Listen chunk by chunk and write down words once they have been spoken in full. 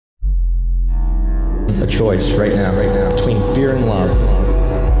a choice right now, between fear and love.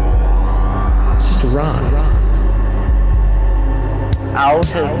 It's just a rock.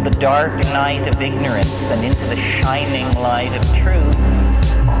 Out of the dark night of ignorance and into the shining light of truth.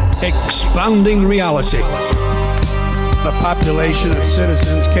 Expanding reality. A population of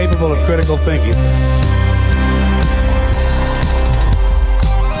citizens capable of critical thinking.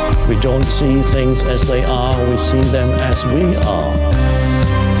 We don't see things as they are, we see them as we are.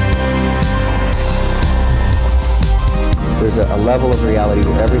 There's a level of reality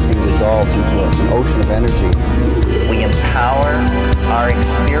where everything dissolves into an ocean of energy. We empower our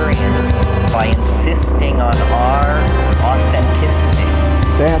experience by insisting on our authenticity.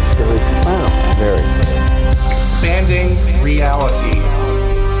 That's very profound. Very. Expanding reality.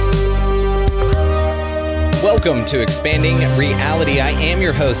 Welcome to Expanding Reality. I am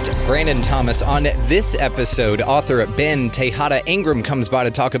your host, Brandon Thomas. On this episode, author Ben Tejada-Ingram comes by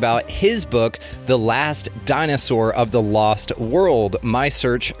to talk about his book, The Last Dinosaur of the Lost World, My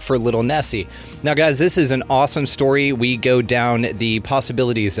Search for Little Nessie. Now, guys, this is an awesome story. We go down the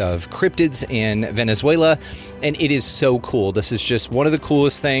possibilities of cryptids in Venezuela, and it is so cool. This is just one of the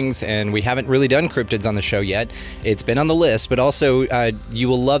coolest things, and we haven't really done cryptids on the show yet. It's been on the list, but also you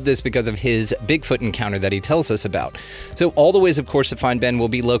will love this because of his Bigfoot encounter that he tells us about. So all the ways, of course, to find Ben will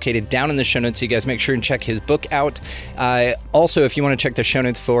be located down in the show notes. So you guys make sure and check his book out. Also, if you want to check the show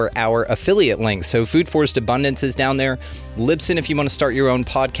notes for our affiliate links. So Food Forest Abundance is down there. Libsyn, if you want to start your own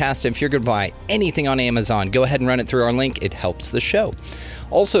podcast. If you're going to buy anything on Amazon, go ahead and run it through our link. It helps the show.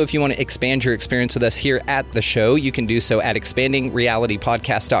 Also, if you want to expand your experience with us here at the show, you can do so at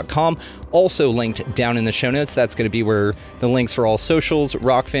expandingrealitypodcast.com. Also linked down in the show notes. That's going to be where the links for all socials,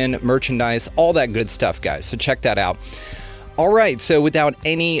 Rockfin, merchandise, all that good stuff, guys. So check that out. All right, so without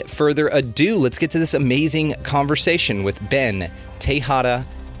any further ado, let's get to this amazing conversation with Ben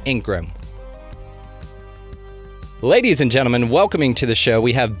Tejada-Ingram. Ladies and gentlemen, welcoming to the show,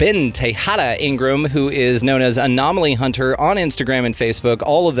 we have Ben Tejada-Ingram, who is known as Anomaly Hunter on Instagram and Facebook.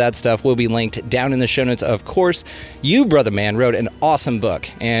 All of that stuff will be linked down in the show notes. Of course, you, brother man, wrote an awesome book,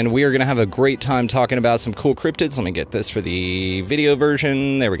 and we are going to have a great time talking about some cool cryptids. Let me get this for the video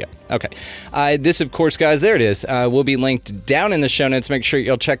version. There we go. Okay. This, of course, guys, there it is. Will be linked down in the show notes. Make sure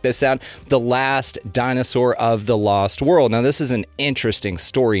you'll check this out. The Last Dinosaur of the Lost World. Now, this is an interesting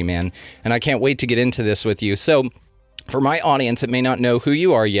story, man, and I can't wait to get into this with you. So, for my audience that may not know who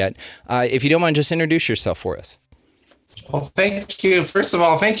you are yet, if you don't mind, just introduce yourself for us. Well, thank you. First of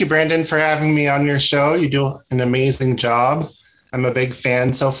all, thank you, Brandon, for having me on your show. You do an amazing job. I'm a big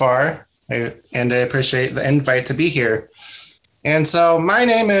fan so far, and I appreciate the invite to be here. And so my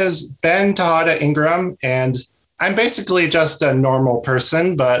name is Ben Tejada-Ingram, and I'm basically just a normal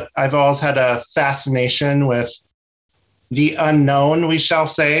person, but I've always had a fascination with the unknown, we shall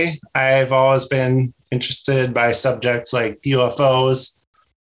say. I've always been interested by subjects like UFOs,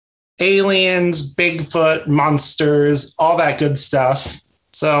 aliens, Bigfoot, monsters, all that good stuff.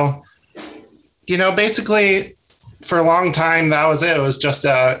 So, basically for a long time, that was it. It was just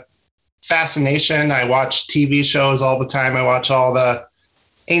a fascination. I watched TV shows all the time. I watch all the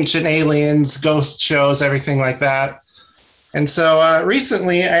ancient aliens, ghost shows, everything like that. And so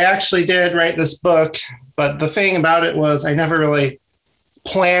recently I actually did write this book, but the thing about it was I never really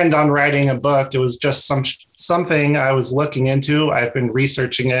planned on writing a book. It was just something I was looking into. I've been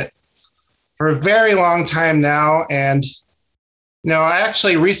researching it for a very long time now. And, I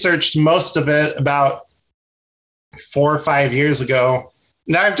actually researched most of it about 4 or 5 years ago.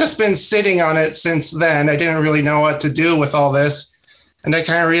 Now I've just been sitting on it since then. I didn't really know what to do with all this. And I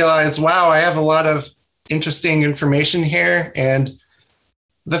kind of realized, wow, I have a lot of interesting information here. And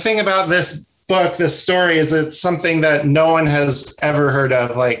the thing about this book, this story, is it's something that no one has ever heard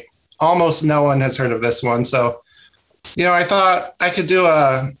of. Like almost no one has heard of this one. So, I thought I could do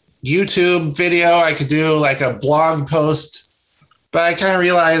a YouTube video. I could do like a blog post, but I kind of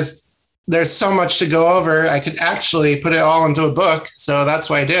realized there's so much to go over. I could actually put it all into a book. So that's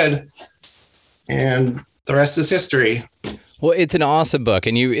what I did. And the rest is history. Well, it's an awesome book,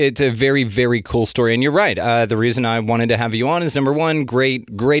 and it's a very, very cool story. And you're right. The reason I wanted to have you on is, number one,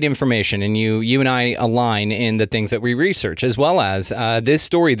 great information. And you and I align in the things that we research, as well as this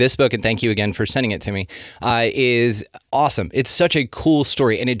story, this book, and thank you again for sending it to me, is awesome. It's such a cool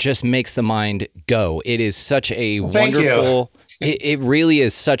story, and it just makes the mind go. It is such a wonderful... It really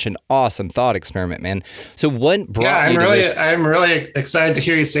is such an awesome thought experiment, man. So what brought you to this? I'm really excited to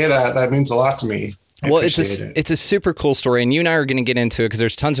hear you say that. That means a lot to me. Well, it's a super cool story, and you and I are going to get into it because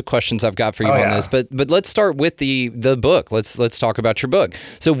there's tons of questions I've got for you on this. But let's start with the book. Let's talk about your book.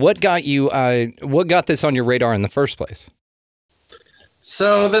 So what got this on your radar in the first place?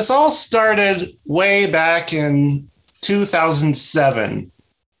 So this all started way back in 2007.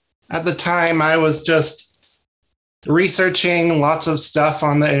 At the time, I was just researching lots of stuff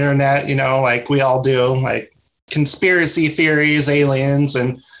on the internet, like we all do, like conspiracy theories, aliens.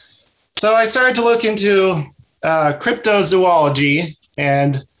 And so I started to look into cryptozoology,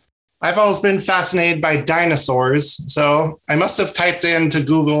 and I've always been fascinated by dinosaurs. So I must have typed into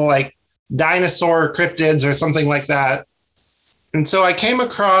Google like dinosaur cryptids or something like that. And so I came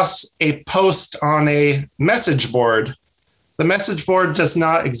across a post on a message board. The message board does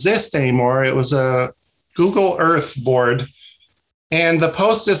not exist anymore. It was a Google Earth board. And the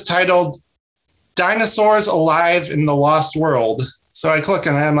post is titled Dinosaurs Alive in the Lost World. So I click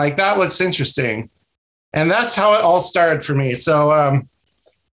on it. I'm like, that looks interesting. And that's how it all started for me. So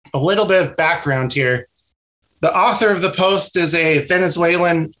a little bit of background here. The author of the post is a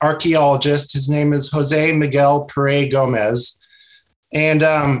Venezuelan archaeologist. His name is Jose Miguel Pere Gomez. And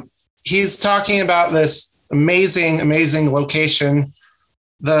he's talking about this amazing, amazing location,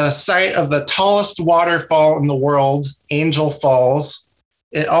 the site of the tallest waterfall in the world, Angel Falls.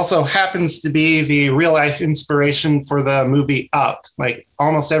 It also happens to be the real life inspiration for the movie Up. Like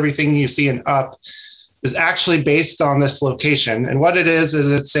almost everything you see in Up is actually based on this location. And what it is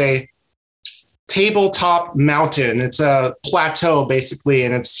it's a tabletop mountain. It's a plateau basically,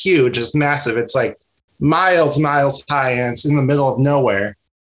 and it's huge. It's massive. It's like miles high, and it's in the middle of nowhere.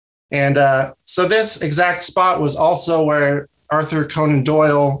 And so this exact spot was also where Arthur Conan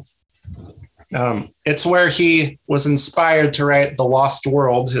Doyle, it's where he was inspired to write The Lost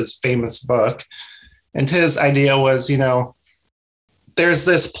World, his famous book. And his idea was, there's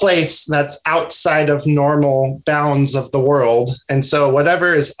this place that's outside of normal bounds of the world. And so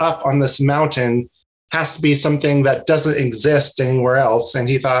whatever is up on this mountain has to be something that doesn't exist anywhere else. And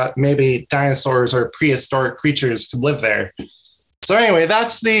he thought maybe dinosaurs or prehistoric creatures could live there. So anyway,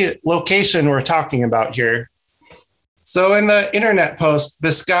 that's the location we're talking about here. So in the internet post,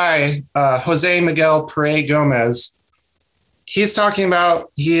 this guy, Jose Miguel Pere Gomez, he's talking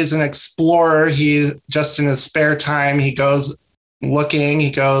about he is an explorer. He just in his spare time, he goes looking,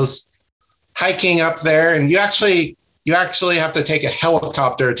 he goes hiking up there, and you actually have to take a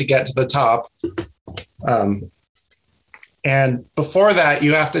helicopter to get to the top. And before that,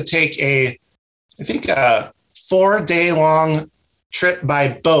 you have to take a 4-day long trip by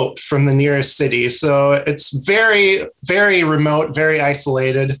boat from the nearest city. So it's very, very remote, very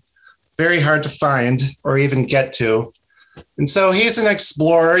isolated, very hard to find or even get to. And so he's an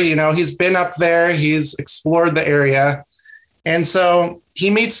explorer, he's been up there, he's explored the area. And so he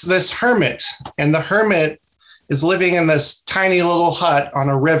meets this hermit, and the hermit is living in this tiny little hut on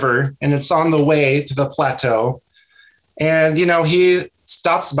a river, and it's on the way to the plateau. And, he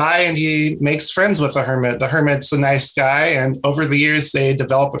stops by and he makes friends with the hermit. The hermit's a nice guy, and over the years, they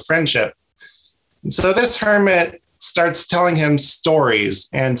develop a friendship. And so this hermit starts telling him stories,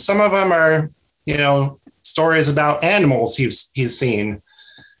 and some of them are, stories about animals he's seen.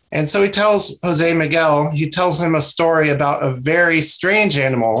 And so he tells Jose Miguel, he tells him a story about a very strange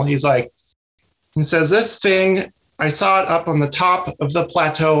animal. He says, this thing, I saw it up on the top of the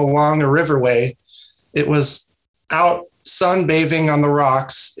plateau along a riverway. It was out sunbathing on the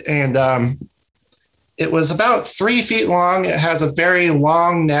rocks, and it was about 3 feet long. It has a very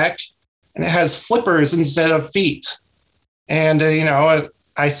long neck, and it has flippers instead of feet. And,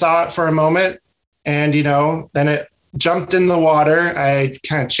 I saw it for a moment, and, then it jumped in the water. I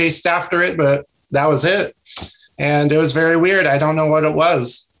kind of chased after it, but that was it. And it was very weird. I don't know what it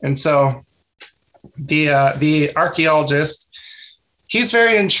was. And so the archaeologist, he's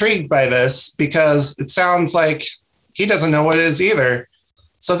very intrigued by this because it sounds like he doesn't know what it is either.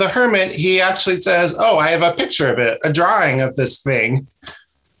 So the hermit, he actually says, oh, I have a picture of it, a drawing of this thing.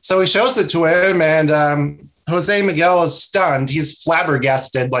 So he shows it to him, and Jose Miguel is stunned. He's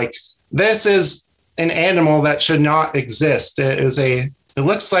flabbergasted. Like, this is an animal that should not exist. It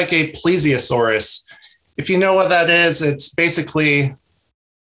looks like a plesiosaurus. If you know what that is, it's basically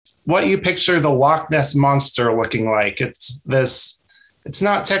what you picture the Loch Ness monster looking like. It's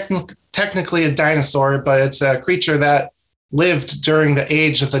not technically a dinosaur, but it's a creature that lived during the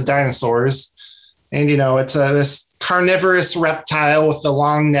age of the dinosaurs. And, it's this carnivorous reptile with the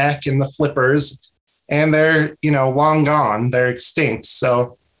long neck and the flippers, and they're, long gone. They're extinct.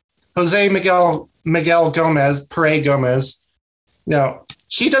 So Jose Miguel Gomez, Pere Gomez,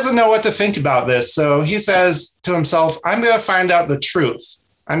 he doesn't know what to think about this. So he says to himself, I'm going to find out the truth.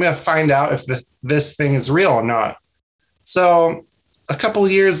 I'm going to find out if this thing is real or not. So a couple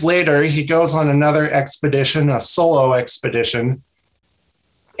of years later, he goes on another expedition, a solo expedition,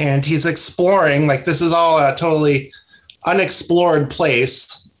 and he's exploring. Like, this is all totally unexplored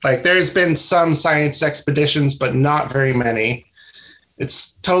place. Like there's been some science expeditions, but not very many.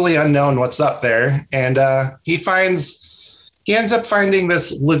 It's totally unknown what's up there. And he ends up finding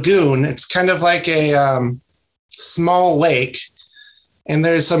this lagoon. It's kind of like a small lake. And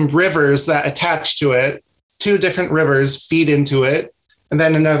there's some rivers that attach to it. 2 different rivers feed into it. And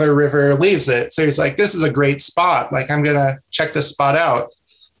then another river leaves it. So he's like, this is a great spot. Like, I'm going to check this spot out.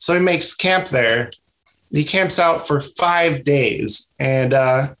 So he makes camp there. He camps out for 5 days. And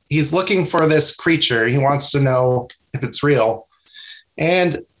he's looking for this creature. He wants to know if it's real.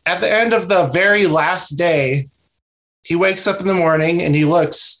 And at the end of the very last day, he wakes up in the morning and he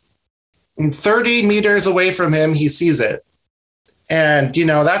looks, and 30 meters away from him, he sees it. And,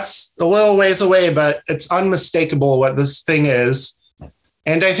 that's a little ways away, but it's unmistakable what this thing is.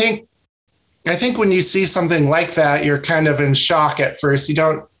 And I think when you see something like that, you're kind of in shock at first. You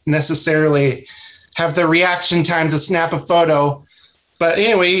don't necessarily have the reaction time to snap a photo. But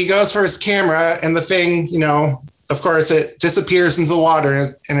anyway, he goes for his camera and the thing, of course, it disappears into the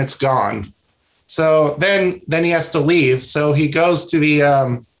water and it's gone. So then he has to leave. So he goes to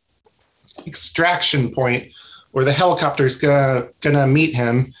the extraction point where the helicopter's gonna meet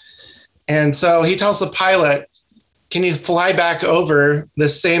him. And so he tells the pilot, can you fly back over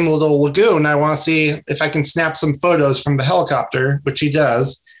this same little lagoon? I want to see if I can snap some photos from the helicopter, which he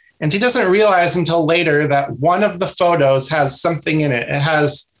does. And he doesn't realize until later that one of the photos has something in it. It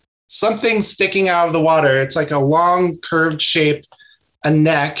has something sticking out of the water. It's like a long curved shape, a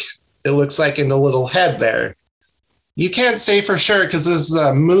neck, it looks like, in a little head there. You can't say for sure because this is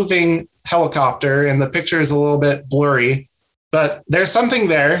a moving helicopter and the picture is a little bit blurry, but there's something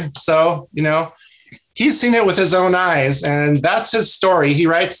there. So, he's seen it with his own eyes, and that's his story. He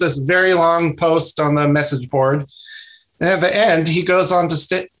writes this very long post on the message board. And at the end, he goes on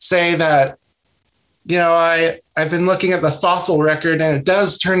to say that, I've been looking at the fossil record, and it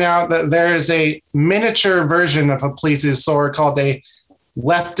does turn out that there is a miniature version of a plesiosaur called a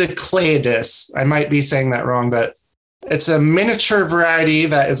Leptocleides. I might be saying that wrong, but it's a miniature variety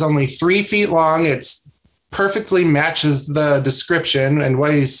that is only 3 feet long. It's perfectly matches the description and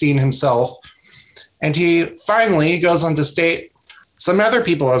what he's seen himself. And he finally goes on to state some other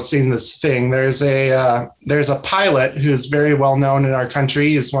people have seen this thing. There's a pilot who's very well known in our country.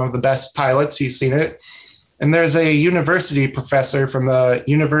 He's one of the best pilots. He's seen it. And there's a university professor from the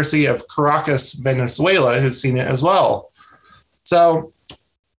University of Caracas, Venezuela, who's seen it as well. So,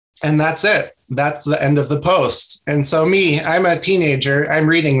 and that's it. That's the end of the post. And so I'm a teenager. I'm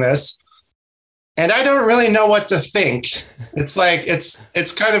reading this. And I don't really know what to think. It's like,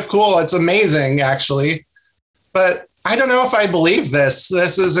 it's kind of cool. It's amazing, actually. But I don't know if I believe this.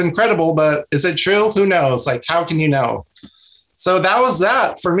 This is incredible, but is it true? Who knows? Like, how can you know? So that was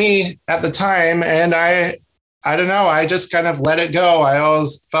that for me at the time. And I don't know. I just kind of let it go. I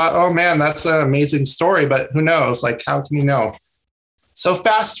always thought, oh man, that's an amazing story, but who knows? Like, how can you know? So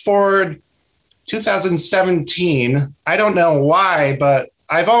fast forward 2017. I don't know why, but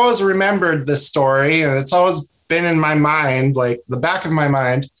I've always remembered this story and it's always been in my mind, like the back of my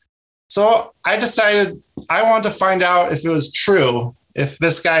mind. So I decided I want to find out if it was true, if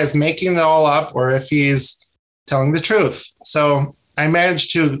this guy is making it all up or if he's telling the truth. So I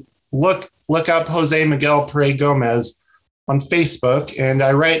managed to look up Jose Miguel Pere Gomez on Facebook, and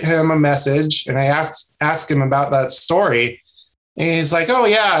I write him a message and I ask him about that story. And he's like, oh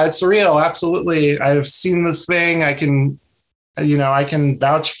yeah, it's real. Absolutely. I've seen this thing. I can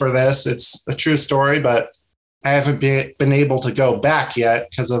vouch for this. It's a true story, but I haven't been able to go back yet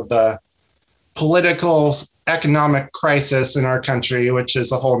because of the political economic crisis in our country, which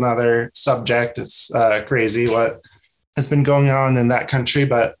is a whole nother subject. It's crazy what has been going on in that country.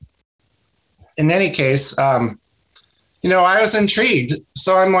 But in any case, I was intrigued.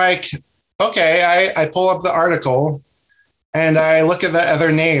 So I'm like, okay, I pull up the article and I look at the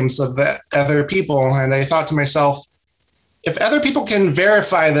other names of the other people. And I thought to myself, if other people can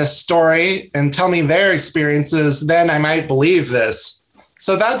verify this story and tell me their experiences, then I might believe this.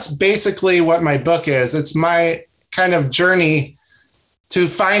 So that's basically what my book is. It's my kind of journey to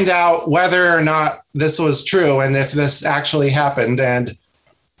find out whether or not this was true and if this actually happened. And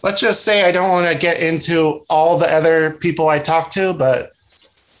let's just say I don't want to get into all the other people I talked to, but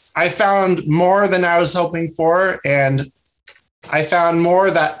I found more than I was hoping for. And I found more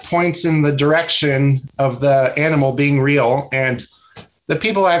that points in the direction of the animal being real. And the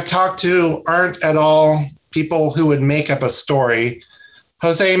people I've talked to aren't at all people who would make up a story.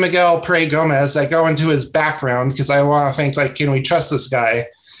 Jose Miguel Pere Gomez, I go into his background because I want to think, like, can we trust this guy?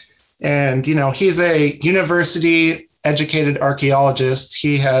 And, he's a university educated archaeologist.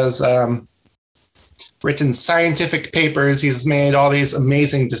 He has written scientific papers. He's made all these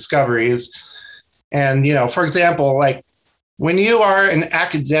amazing discoveries. And, for example, like when you are an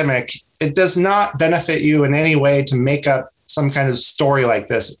academic, it does not benefit you in any way to make up some kind of story like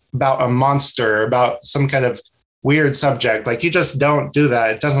this about a monster, about some kind of weird subject. Like, you just don't do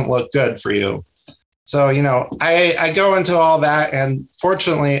that. It doesn't look good for you. So, I go into all that. And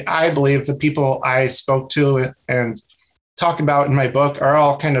fortunately, I believe the people I spoke to and talk about in my book are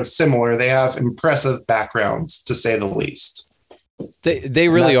all kind of similar. They have impressive backgrounds, to say the least. They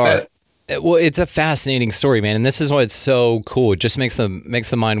really are. Well, it's a fascinating story, man, and this is why it's so cool. It just makes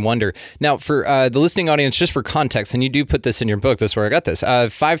the mind wonder. Now, for the listening audience, just for context, and you do put this in your book, that's where I got this.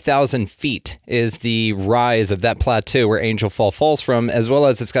 5,000 feet is the rise of that plateau where Angel Fall falls from, as well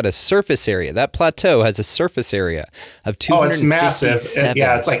as it's got a surface area. That plateau has a surface area of 257. Oh, it's massive.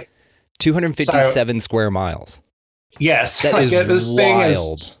 Yeah, it's like 257 square miles. Yes, that is this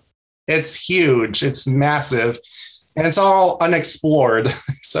wild. Thing it's huge. It's massive. And it's all unexplored.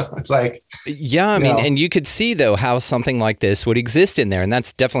 So it's like... Yeah, I mean, and you could see, though, how something like this would exist in there. And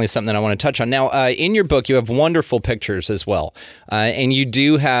that's definitely something that I want to touch on. Now, in your book, you have wonderful pictures as well. And you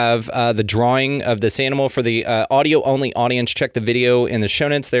do have the drawing of this animal for the audio-only audience. Check the video in the show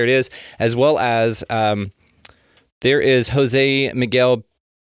notes. There it is. As well as there is Jose Miguel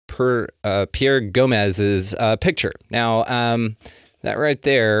Pierre Gomez's picture. Now, that right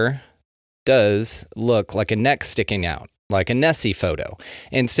there does look like a neck sticking out, like a Nessie photo.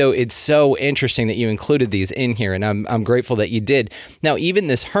 And so it's so interesting that you included these in here, and I'm grateful that you did. Now, even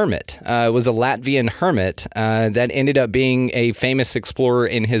this hermit was a Latvian hermit that ended up being a famous explorer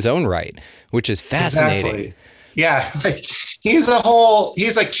in his own right, which is fascinating. Exactly. Yeah, like he's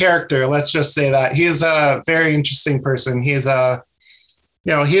a character, let's just say that. He's a very interesting person. He's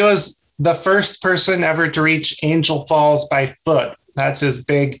he was the first person ever to reach Angel Falls by foot. That's his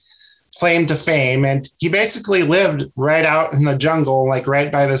big claim to fame. And he basically lived right out in the jungle, like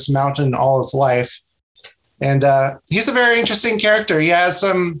right by this mountain all his life. And he's a very interesting character. He has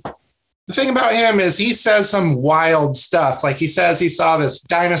the thing about him is he says some wild stuff. Like he says he saw this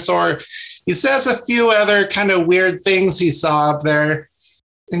dinosaur. He says a few other kind of weird things he saw up there.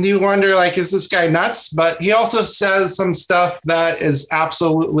 And you wonder, like, is this guy nuts? But he also says some stuff that is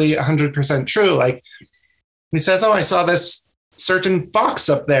absolutely 100% true. Like he says, oh, I saw this certain fox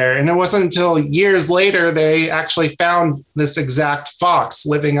up there. And it wasn't until years later they actually found this exact fox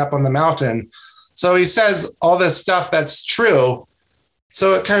living up on the mountain. So he says all this stuff that's true.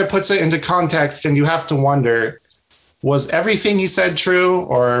 So it kind of puts it into context, and you have to wonder, was everything he said true?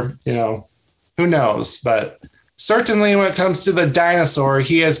 Or, who knows? But certainly when it comes to the dinosaur,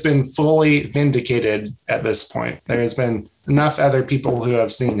 he has been fully vindicated at this point. There has been enough other people who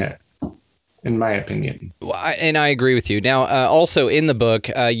have seen it, in my opinion. And I agree with you. Now, also in the book,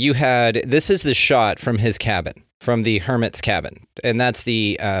 this is the shot from his cabin, from the hermit's cabin. And that's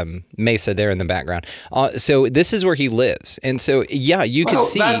the mesa there in the background. So this is where he lives. And so, yeah, you can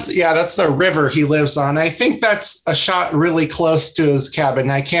see. That's the river he lives on. I think that's a shot really close to his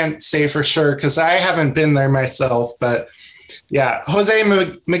cabin. I can't say for sure because I haven't been there myself. But yeah, Jose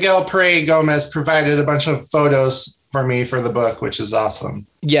Miguel Pérez Gomez provided a bunch of photos for me for the book, which is awesome.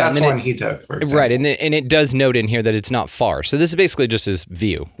 Yeah, that's one he took. For example. Right, and it does note in here that it's not far. So this is basically just his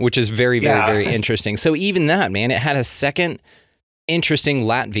view, which is very, very, very interesting. So even that, man, it had a second interesting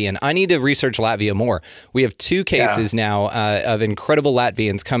Latvian. I need to research Latvia more. We have two cases now of incredible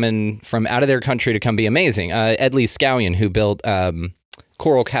Latvians coming from out of their country to come be amazing. Edley Scallion, who built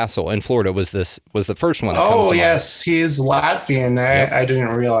Coral Castle in Florida, was the first one. Oh yes, he's Latvian. I didn't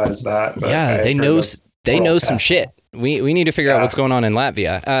realize that. Yeah, they know some shit. We need to figure out what's going on in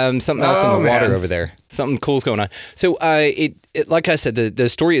Latvia. Something else in the water over there. Something cool's going on. So it like I said, the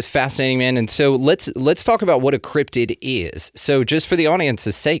story is fascinating, man. And so let's talk about what a cryptid is. So just for the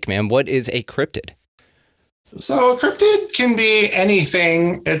audience's sake, man, what is a cryptid? So a cryptid can be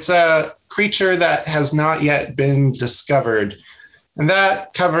anything. It's a creature that has not yet been discovered. And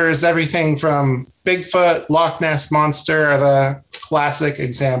that covers everything from Bigfoot, Loch Ness Monster are the classic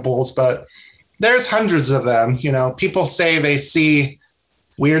examples, but there's hundreds of them. People say they see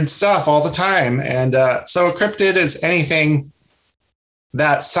weird stuff all the time. And so a cryptid is anything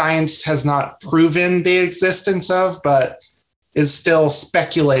that science has not proven the existence of, but is still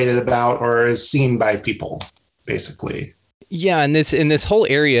speculated about or is seen by people, basically. Yeah, and this whole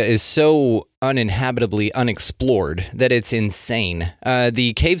area is so uninhabitably unexplored that it's insane.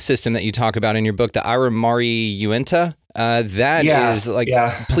 The cave system that you talk about in your book, the Iramari Uinta,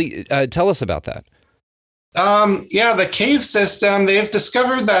 please tell us about that. The cave system, they've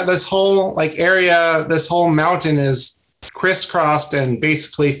discovered that this whole area, this whole mountain is crisscrossed and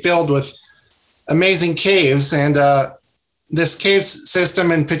basically filled with amazing caves. And this cave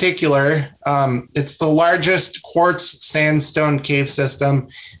system in particular, it's the largest quartz sandstone cave system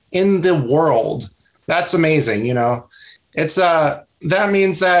in the world. That's amazing. It's that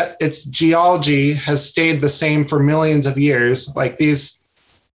means that its geology has stayed the same for millions of years. Like, these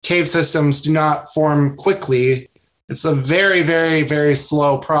cave systems do not form quickly. It's a very, very, very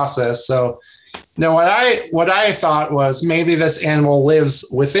slow process. So, what I thought was maybe this animal lives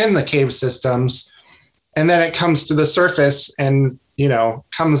within the cave systems, and then it comes to the surface and,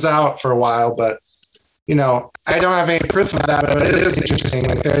 comes out for a while. But, I don't have any proof of that, but it is interesting.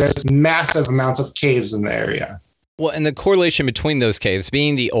 Like, there's massive amounts of caves in the area. Well, and the correlation between those caves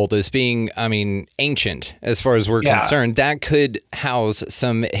being the oldest, being, ancient as far as we're concerned, that could house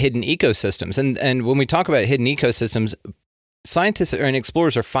some hidden ecosystems. And when we talk about hidden ecosystems, scientists and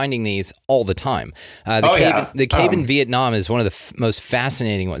explorers are finding these all the time. The cave in Vietnam is one of the most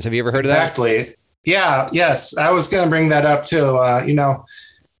fascinating ones. Have you ever heard of that? Exactly. Yeah. Yes. I was going to bring that up too.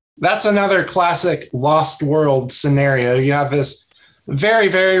 That's another classic lost world scenario. You have this very,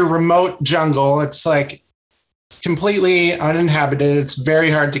 very remote jungle. It's like completely uninhabited. It's very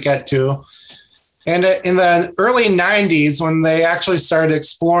hard to get to. And in the early 90s, when they actually started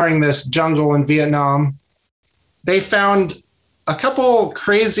exploring this jungle in Vietnam, they found a couple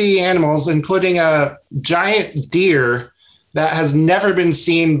crazy animals, including a giant deer that has never been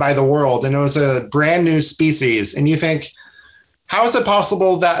seen by the world. And it was a brand new species. And you think, how is it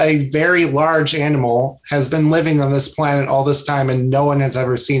possible that a very large animal has been living on this planet all this time and no one has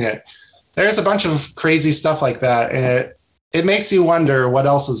ever seen it? There's a bunch of crazy stuff like that. And it makes you wonder what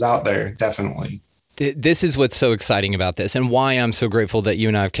else is out there, definitely. This is what's so exciting about this, and why I'm so grateful that you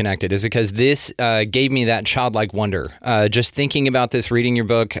and I have connected, is because this gave me that childlike wonder. Just thinking about this, reading your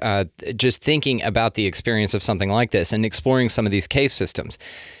book, just thinking about the experience of something like this and exploring some of these cave systems.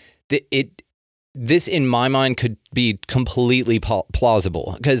 This, in my mind, could be completely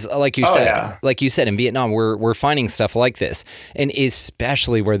plausible because, like you said, in Vietnam, we're finding stuff like this, and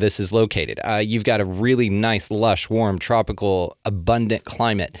especially where this is located. You've got a really nice, lush, warm, tropical, abundant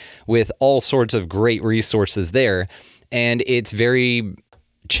climate with all sorts of great resources there, and it's very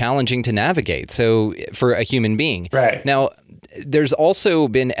challenging to navigate. So, for a human being, right now. There's also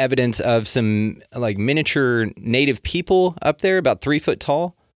been evidence of some like miniature native people up there, about 3 foot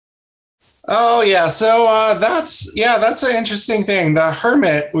tall. Oh, yeah. So that's an interesting thing. The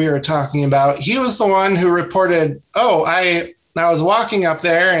hermit we were talking about, he was the one who reported, I was walking up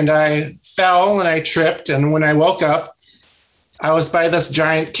there and I fell and I tripped. And when I woke up, I was by this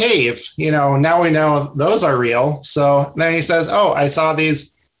giant cave. Now we know those are real. So then he says, I saw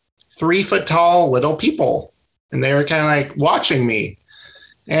these 3 foot tall little people and they were kind of like watching me.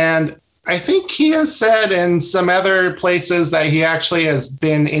 And I think he has said in some other places that he actually has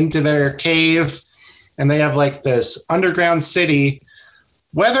been into their cave and they have like this underground city.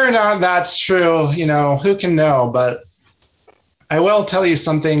 Whether or not that's true, who can know? But I will tell you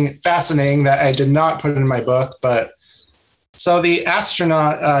something fascinating that I did not put in my book. But so the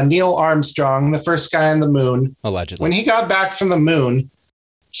astronaut, Neil Armstrong, the first guy on the moon, allegedly, when he got back from the moon,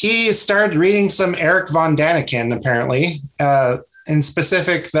 he started reading some Eric von Daniken, apparently, in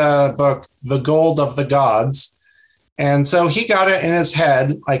specific, the book, The Gold of the Gods. And so he got it in his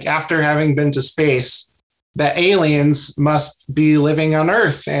head, like after having been to space, that aliens must be living on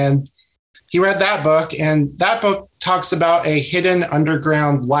Earth. And he read that book, and that book talks about a hidden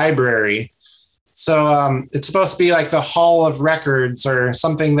underground library. So it's supposed to be like the Hall of Records or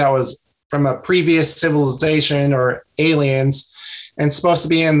something that was from a previous civilization or aliens, and supposed to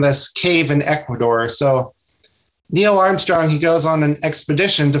be in this cave in Ecuador. So Neil Armstrong, he goes on an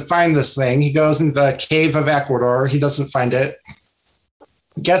expedition to find this thing. He goes into the cave of Ecuador. He doesn't find it.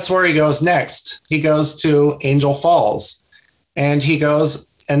 Guess where he goes next? He goes to Angel Falls. And he goes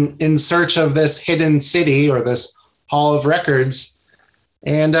in search of this hidden city or this Hall of Records.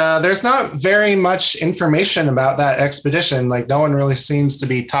 And there's not very much information about that expedition. Like, no one really seems to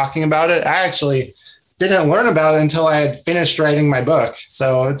be talking about it. I actually didn't learn about it until I had finished writing my book.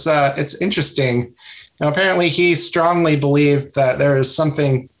 So it's interesting. Apparently, he strongly believed that there is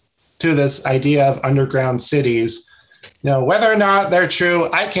something to this idea of underground cities. Whether or not they're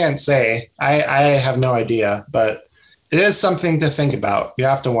true, I can't say. I have no idea, but it is something to think about. You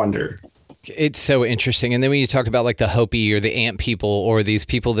have to wonder. It's so interesting. And then when you talk about like the Hopi or the ant people or these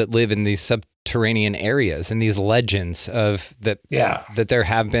people that live in these subterranean areas and these legends of that there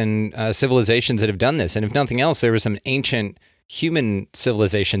have been civilizations that have done this. And if nothing else, there were some ancient human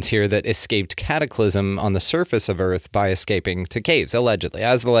civilizations here that escaped cataclysm on the surface of Earth by escaping to caves, allegedly,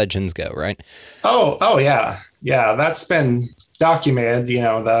 as the legends go, right? Oh, yeah. Yeah, that's been documented.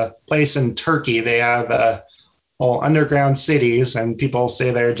 The place in Turkey, they have whole underground cities, and people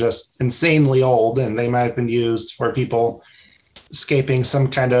say they're just insanely old, and they might have been used for people escaping some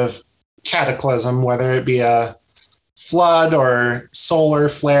kind of cataclysm, whether it be a flood or solar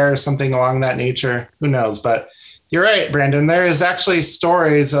flare or something along that nature. Who knows? But you're right, Brandon. There is actually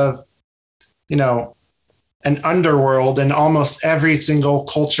stories of, an underworld in almost every single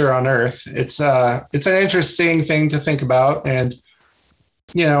culture on Earth. It's an interesting thing to think about, and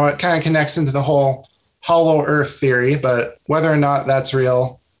it kind of connects into the whole hollow Earth theory. But whether or not that's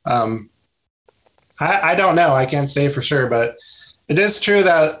real, I don't know. I can't say for sure, but it is true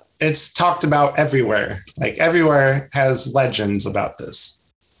that it's talked about everywhere. Like everywhere has legends about this.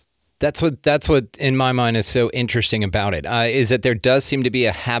 That's what in my mind is so interesting about it, is that there does seem to be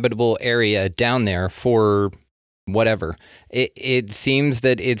a habitable area down there for whatever. It seems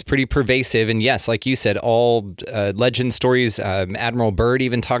that it's pretty pervasive. And yes, like you said, all legend stories, Admiral Byrd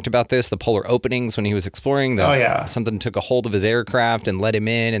even talked about this, the polar openings when he was exploring. Something took a hold of his aircraft and let him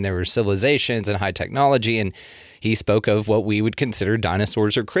in, and there were civilizations and high technology. And he spoke of what we would consider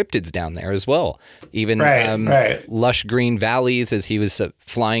dinosaurs or cryptids down there as well. Even lush green valleys as he was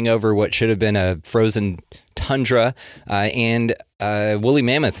flying over what should have been a frozen tundra, and woolly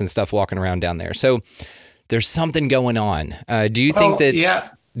mammoths and stuff walking around down there. So there's something going on. Do you think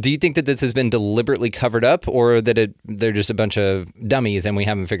that this has been deliberately covered up, or that they're just a bunch of dummies and we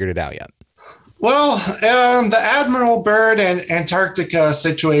haven't figured it out yet? Well, the Admiral Byrd and Antarctica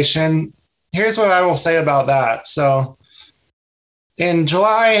situation, here's what I will say about that. So in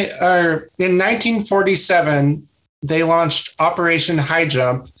 1947, they launched Operation High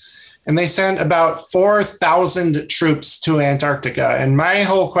Jump, and they sent about 4,000 troops to Antarctica. And my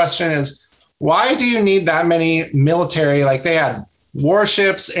whole question is, why do you need that many military? Like, they had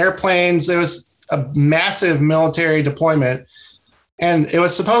warships, airplanes. It was a massive military deployment, and it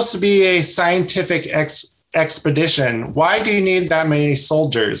was supposed to be a scientific expedition. Why do you need that many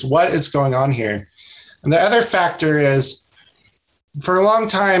soldiers? What is going on here? And the other factor is, for a long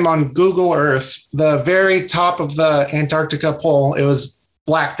time on Google Earth, the very top of the Antarctica pole, it was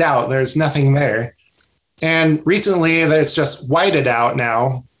blacked out. There's nothing there. And recently it's just whited out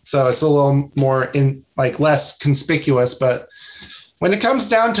now. So it's a little more less conspicuous. But when it comes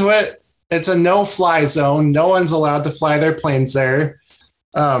down to it, it's a no-fly zone. No one's allowed to fly their planes there.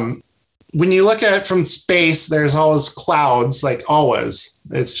 When you look at it from space, there's always clouds, like always.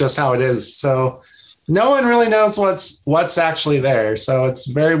 It's just how it is. So no one really knows what's actually there. So it's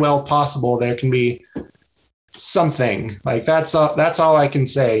very well possible there can be something. Like that's all I can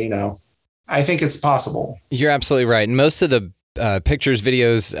say. I think it's possible. You're absolutely right. And most of the pictures,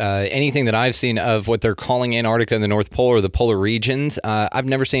 videos, anything that I've seen of what they're calling Antarctica and the North Pole or the polar regions, I've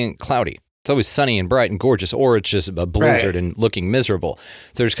never seen it cloudy. It's always sunny and bright and gorgeous, or it's just a blizzard and looking miserable.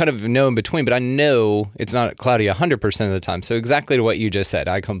 So there's kind of no in between, but I know it's not cloudy 100% of the time. So exactly to what you just said,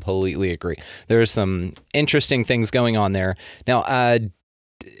 I completely agree. There are some interesting things going on there. Now,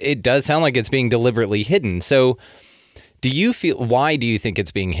 it does sound like it's being deliberately hidden. So why do you think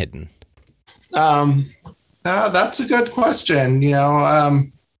it's being hidden? That's a good question.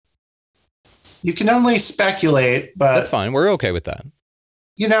 You can only speculate, but that's fine. We're okay with that.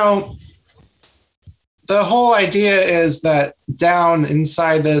 The whole idea is that down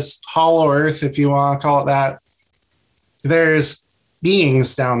inside this hollow Earth, if you want to call it that, there's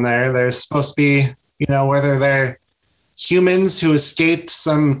beings down there. There's supposed to be, whether they're humans who escaped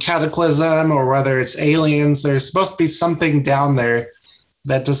some cataclysm or whether it's aliens, there's supposed to be something down there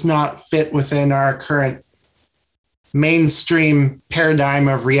that does not fit within our current mainstream paradigm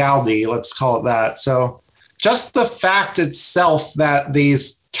of reality, let's call it that. So just the fact itself that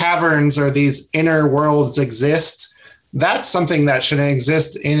these caverns or these inner worlds exist, that's something that shouldn't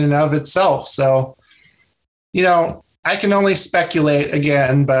exist in and of itself. So, I can only speculate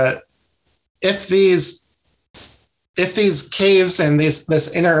again, but if these caves and this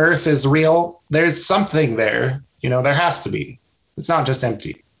inner Earth is real, there's something there. There has to be. It's not just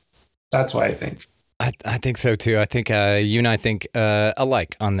empty. That's why I think. I think so too. I think you and I think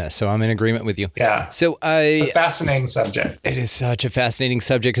alike on this, so I'm in agreement with you. Yeah. So it's a fascinating subject. It is such a fascinating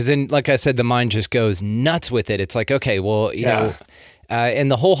subject because then, like I said, the mind just goes nuts with it. It's like, okay, well, you know,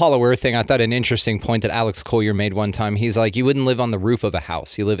 And the whole Hollow Earth thing, I thought an interesting point that Alex Collier made one time. He's like, you wouldn't live on the roof of a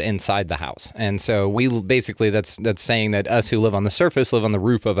house. You live inside the house. And so we basically, that's saying that us who live on the surface live on the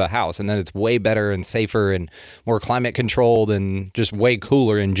roof of a house. And then it's way better and safer and more climate controlled and just way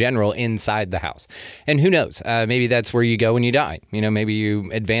cooler in general inside the house. And who knows? Maybe that's where you go when you die. Maybe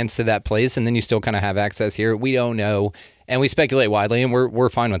you advance to that place and then you still kind of have access here. We don't know. And we speculate widely, and we're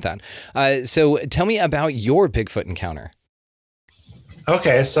fine with that. So tell me about your Bigfoot encounter.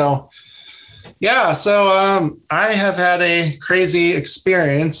 Okay, so I have had a crazy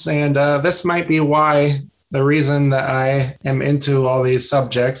experience, and this might be why the reason that I am into all these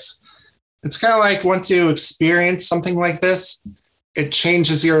subjects. It's kind of like once you experience something like this, it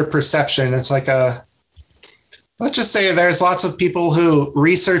changes your perception. It's like let's just say there's lots of people who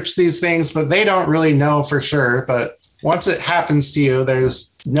research these things, but they don't really know for sure. But once it happens to you,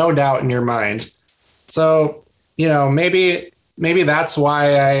 there's no doubt in your mind. So, maybe that's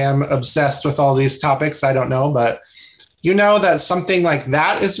why I am obsessed with all these topics. I don't know, but that something like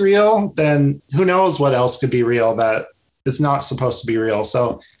that is real, then who knows what else could be real that is not supposed to be real.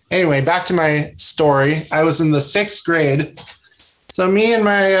 So anyway, back to my story. I was in the 6th grade. So me and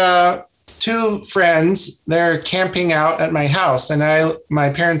my 2 friends, they're camping out at my house, and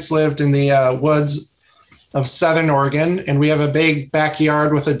my parents lived in the woods of Southern Oregon, and we have a big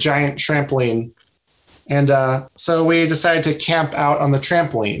backyard with a giant trampoline. And so we decided to camp out on the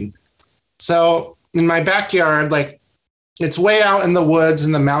trampoline. So in my backyard, it's way out in the woods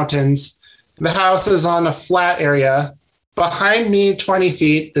and the mountains. The house is on a flat area. Behind me, 20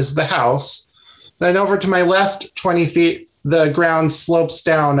 feet, is the house. Then over to my left, 20 feet, the ground slopes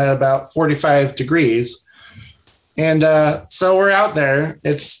down at about 45 degrees. And so we're out there.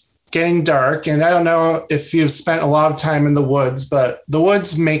 It's getting dark, and I don't know if you've spent a lot of time in the woods, but the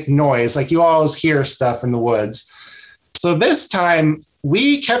woods make noise. You always hear stuff in the woods. So this time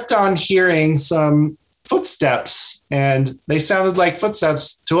we kept on hearing some footsteps, and they sounded like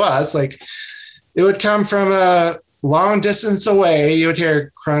footsteps to us. It would come from a long distance away. You would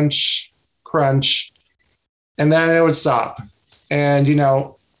hear crunch, crunch, and then it would stop. And,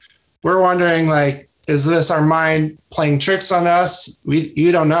 we're wondering, is this our mind playing tricks on us?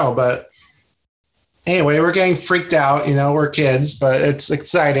 You don't know, but anyway, we're getting freaked out. We're kids, but it's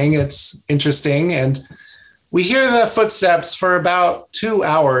exciting. It's interesting. And we hear the footsteps for about 2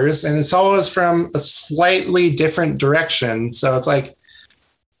 hours, and it's always from a slightly different direction. So it's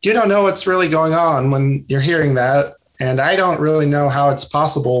you don't know what's really going on when you're hearing that. And I don't really know how it's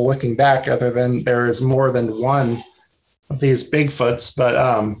possible looking back, other than there is more than one of these Bigfoots. But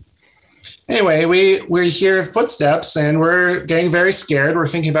anyway, we hear footsteps, and we're getting very scared. We're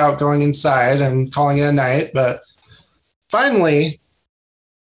thinking about going inside and calling it a night. But finally,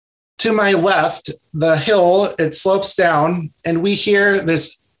 to my left, the hill, it slopes down, and we hear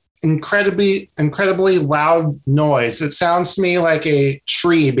this incredibly loud noise. It sounds to me like a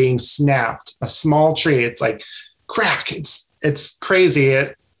tree being snapped, a small tree. It's like crack. It's crazy.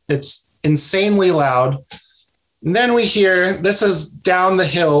 It's insanely loud. And then we hear, this is down the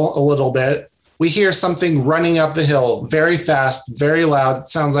hill a little bit, we hear something running up the hill very fast, very loud. It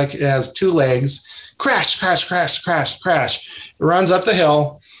sounds like it has 2 legs. Crash, crash, crash, crash, crash. It runs up the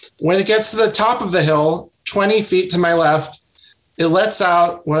hill. When it gets to the top of the hill, 20 feet to my left, it lets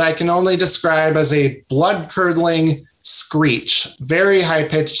out what I can only describe as a blood-curdling screech, very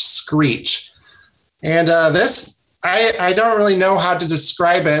high-pitched screech. And this, I don't really know how to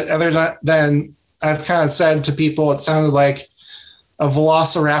describe it other than I've kind of said to people, it sounded like a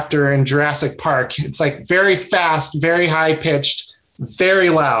velociraptor in Jurassic Park. It's very fast, very high pitched, very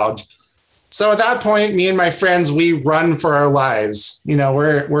loud. So at that point, me and my friends, we run for our lives.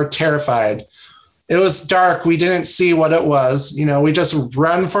 We're terrified. It was dark. We didn't see what it was. We just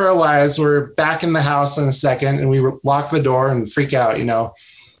run for our lives. We're back in the house in a second, and we lock the door and freak out,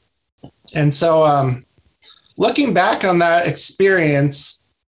 And so looking back on that experience,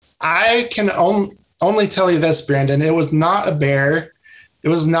 I can only tell you this, Brandon. It was not a bear. It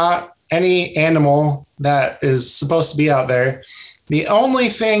was not any animal that is supposed to be out there. The only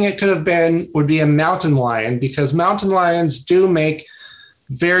thing it could have been would be a mountain lion, because mountain lions do make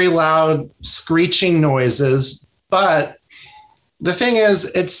very loud screeching noises. But the thing is,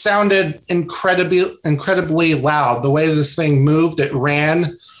 it sounded incredibly loud. The way this thing moved, it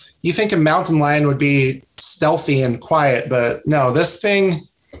ran. You think a mountain lion would be stealthy and quiet, but no, this thing,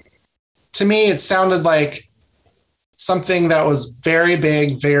 to me, it sounded like something that was very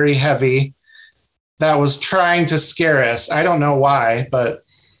big, very heavy, that was trying to scare us. I don't know why, but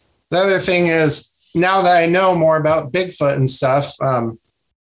the other thing is, now that I know more about Bigfoot and stuff,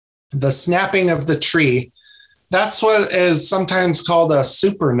 the snapping of the tree, that's what is sometimes called a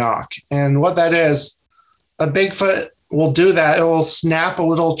super knock. And what that is, a Bigfoot will do that. It will snap a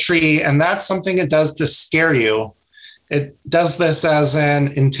little tree, and that's something it does to scare you. It does this as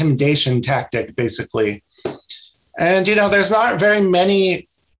an intimidation tactic, basically. And, there's not very many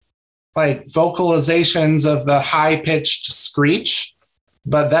like vocalizations of the high-pitched screech,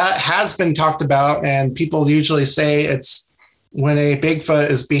 but that has been talked about, and people usually say it's when a Bigfoot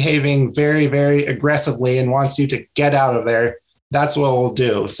is behaving very, very aggressively and wants you to get out of there. That's what it'll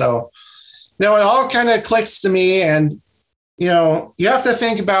do. So, it all kind of clicks to me, and you have to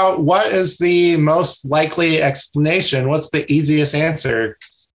think about what is the most likely explanation. What's the easiest answer?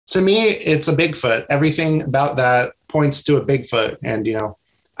 To me, it's a Bigfoot. Everything about that points to a Bigfoot, and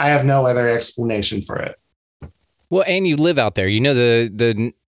I have no other explanation for it. Well, and you live out there. You know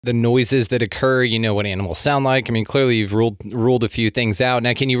the noises that occur. You know what animals sound like. I mean, clearly you've ruled a few things out.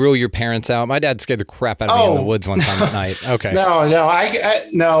 Now, can you rule your parents out? My dad scared the crap out of me in the woods one time at night. Okay. No,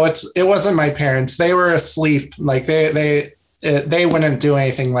 it wasn't my parents. They were asleep. Like they wouldn't do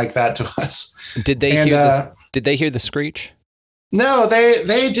anything like that to us. Did they hear the screech? No,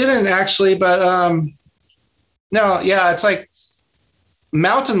 they didn't actually. But no, yeah, it's like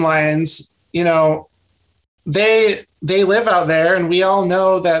mountain lions. They live out there, and we all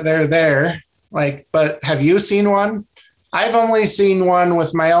know that they're there. Like, but have you seen one? I've only seen one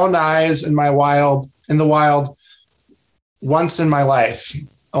with my own eyes in the wild once in my life,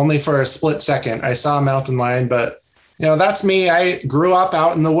 only for a split second. I saw a mountain lion, but that's me. I grew up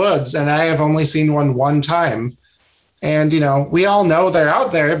out in the woods, and I have only seen one time. And we all know they're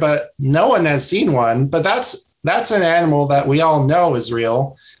out there, but no one has seen one. But that's an animal that we all know is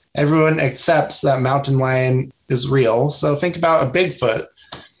real. Everyone accepts that mountain lion is real. So think about a Bigfoot.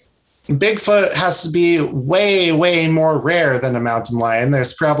 Bigfoot has to be way, way more rare than a mountain lion.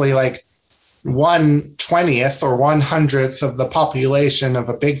 There's probably like 1/20th or 1/100th of the population of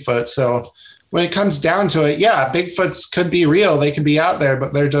a Bigfoot. So when it comes down to it, yeah, Bigfoots could be real. They could be out there,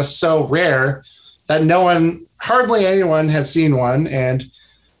 but they're just so rare that hardly anyone has seen one. And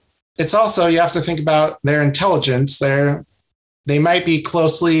it's also, you have to think about their intelligence. They might be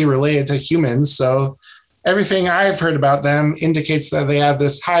closely related to humans. So everything I've heard about them indicates that they have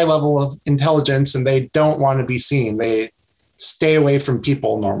this high level of intelligence, and they don't want to be seen. They stay away from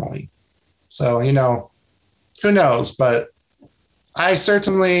people normally. So, who knows? But I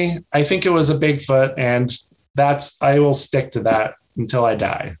think it was a Bigfoot, and I will stick to that until I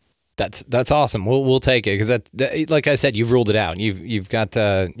die. That's awesome. We'll take it, because that, like I said, you've ruled it out. You've got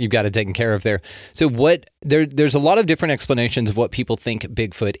it taken care of there. So there's a lot of different explanations of what people think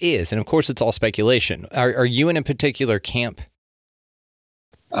Bigfoot is, and of course it's all speculation. Are you in a particular camp?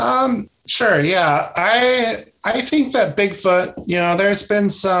 Sure. Yeah. I think that Bigfoot, there's been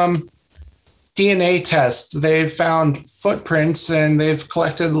some DNA tests. They've found footprints, and they've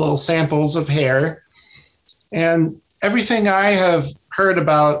collected little samples of hair, and everything I have heard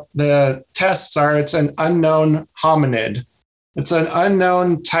about the tests it's an unknown hominid. It's an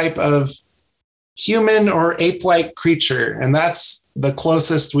unknown type of human or ape-like creature, and that's the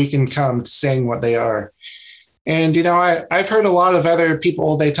closest we can come to saying what they are. And I've heard a lot of other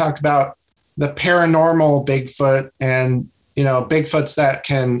people, they talk about the paranormal Bigfoot, and Bigfoots that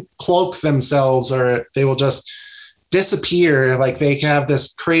can cloak themselves, or they will just disappear. Like they have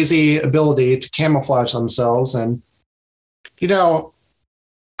this crazy ability to camouflage themselves. And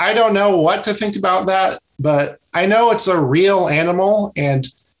I don't know what to think about that, but I know it's a real animal, and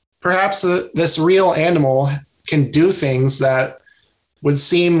perhaps this real animal can do things that would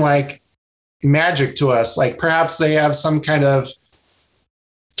seem like magic to us. Like perhaps they have some kind of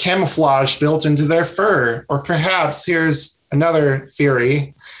camouflage built into their fur, or perhaps, here's another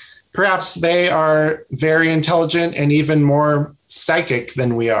theory, perhaps they are very intelligent and even more psychic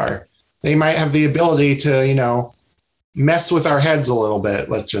than we are. They might have the ability to, mess with our heads a little bit,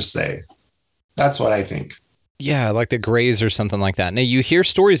 let's just say. That's what I think. Yeah, like the Greys or something like that. Now, you hear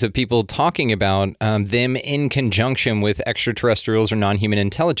stories of people talking about them in conjunction with extraterrestrials or non-human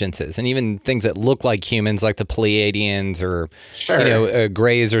intelligences, and even things that look like humans, like the Pleiadians or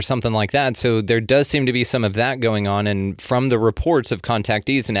Greys or something like that. So there does seem to be some of that going on. And from the reports of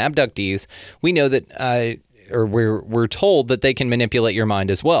contactees and abductees, we know that or we're told that they can manipulate your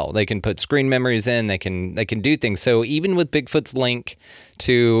mind as well. They can put screen memories in. They can do things. So even with Bigfoot's link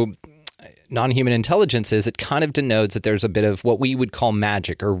to non-human intelligences, it kind of denotes that there's a bit of what we would call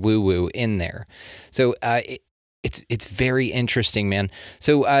magic or woo-woo in there. So it's very interesting, man.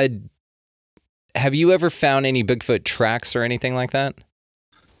 So have you ever found any Bigfoot tracks or anything like that?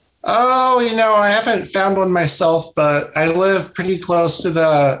 Oh, I haven't found one myself, but I live pretty close to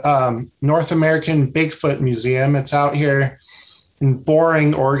the North American Bigfoot Museum. It's out here in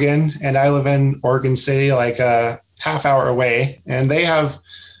Boring, Oregon, and I live in Oregon City, like a half hour away. And they have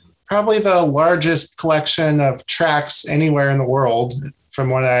probably the largest collection of tracks anywhere in the world, from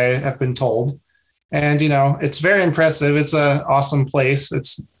what I have been told. And, it's very impressive. It's an awesome place.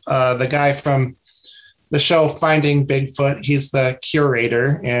 It's the guy from the show Finding Bigfoot. He's the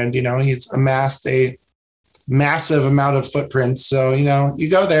curator, and he's amassed a massive amount of footprints. So you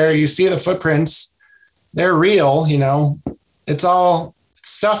go there, you see the footprints, they're real. It's all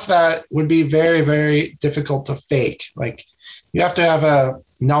stuff that would be very, very difficult to fake. Like, you have to have a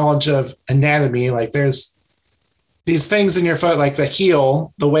knowledge of anatomy. Like, there's these things in your foot, like the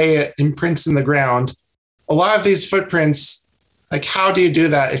heel, the way it imprints in the ground. A lot of these footprints, like, how do you do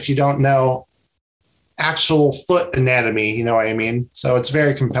that if you don't know actual foot anatomy? You know what I mean? So it's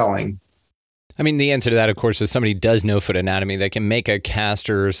very compelling. I mean, the answer to that, of course, is somebody does know foot anatomy. They can make a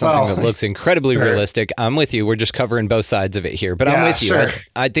cast or something that looks incredibly realistic. I'm with you. We're just covering both sides of it here. But I'm with you. Sure.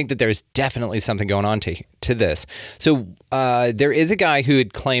 I think that there's definitely something going on to this. So there is a guy who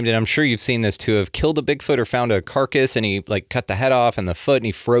had claimed, and I'm sure you've seen this too, have killed a Bigfoot or found a carcass, and he cut the head off and the foot, and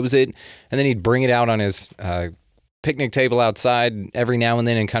he froze it, and then he'd bring it out on his picnic table outside every now and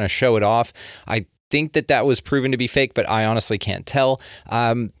then and kind of show it off. I think that was proven to be fake, but I honestly can't tell.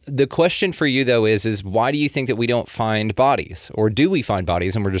 The question for you, though, is why do you think that we don't find bodies? Or do we find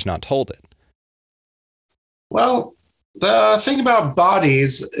bodies and we're just not told it? Well, the thing about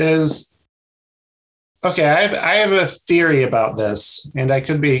bodies is, okay, I have a theory about this, and I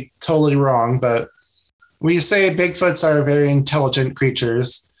could be totally wrong, but we say Bigfoots are very intelligent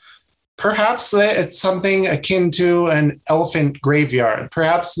creatures. Perhaps it's something akin to an elephant graveyard.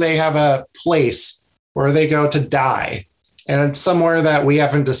 Perhaps they have a place where they go to die, and it's somewhere that we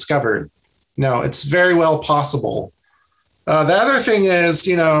haven't discovered. No, it's very well possible. The other thing is,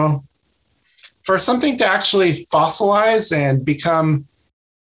 for something to actually fossilize and become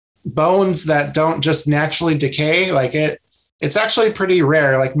bones that don't just naturally decay, like it's actually pretty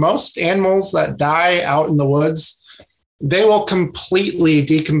rare. Like, most animals that die out in the woods, they will completely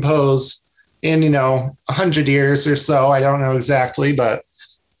decompose in, 100 years or so. I don't know exactly, but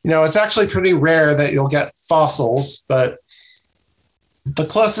it's actually pretty rare that you'll get fossils. But the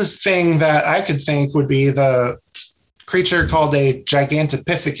closest thing that I could think would be the creature called a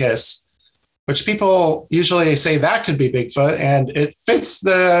Gigantopithecus, which people usually say that could be Bigfoot, and it fits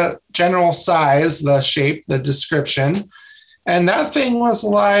the general size, the shape, the description. And that thing was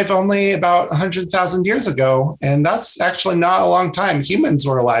alive only about 100,000 years ago, and that's actually not a long time. Humans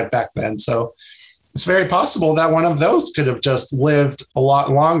were alive back then, so it's very possible that one of those could have just lived a lot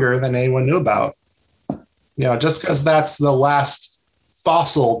longer than anyone knew about. Just because that's the last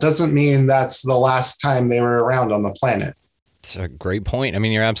fossil doesn't mean that's the last time they were around on the planet. It's a great point. I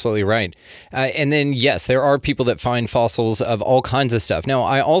mean, you're absolutely right. And then, yes, there are people that find fossils of all kinds of stuff. Now,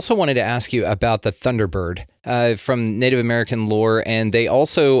 I also wanted to ask you about the Thunderbird from Native American lore, and they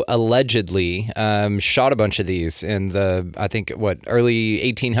also allegedly shot a bunch of these in the, I think, early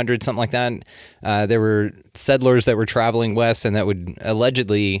 1800s, something like that. There were settlers that were traveling west and that would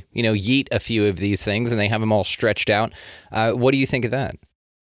allegedly, yeet a few of these things, and they have them all stretched out. What do you think of that?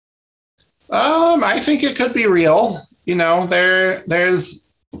 I think it could be real. There's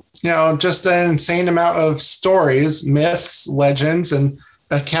just an insane amount of stories, myths, legends, and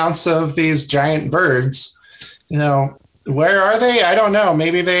accounts of these giant birds. Where are they? I don't know.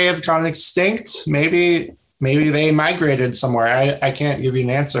 Maybe they have gone extinct. Maybe they migrated somewhere. I can't give you an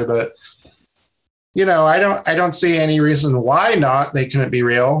answer, but I don't see any reason why not they couldn't be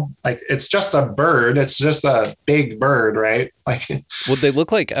real. Like, it's just a bird. It's just a big bird, right? Like, well, they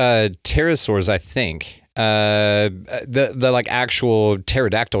look like pterosaurs, I think. The actual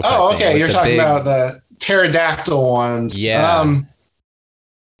pterodactyl type okay. thing, You're talking about the pterodactyl ones. Yeah.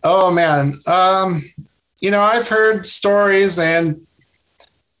 Oh man. I've heard stories, and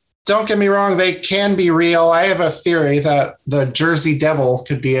don't get me wrong, they can be real. I have a theory that the Jersey Devil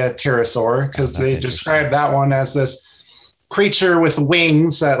could be a pterosaur, because they describe that one as this creature with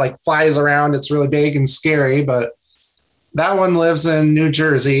wings that flies around. It's really big and scary, but that one lives in New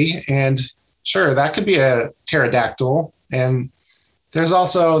Jersey, and sure, that could be a pterodactyl. And there's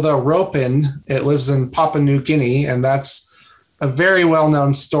also the ropin. It lives in Papua New Guinea, and that's a very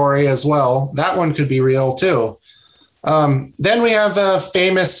well-known story as well. That one could be real too. Then we have the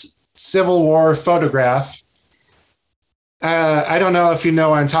famous Civil War photograph. I don't know if you know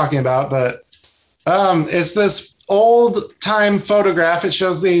what I'm talking about, but it's this old-time photograph. It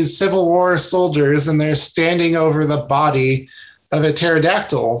shows these Civil War soldiers, and they're standing over the body of a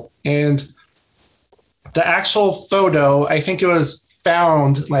pterodactyl. And the actual photo, I think it was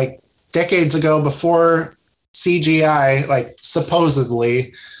found like decades ago before CGI, like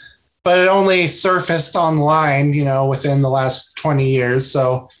supposedly, but it only surfaced online, within the last 20 years.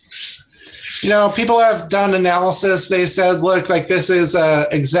 So, people have done analysis. They've said, look, like this is a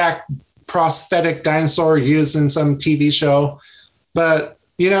exact prosthetic dinosaur used in some TV show. But,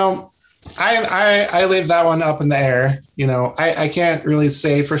 I leave that one up in the air. I can't really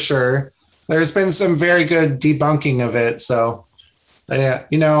say for sure. There's been some very good debunking of it. So, yeah,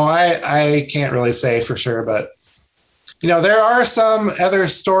 I can't really say for sure. But, there are some other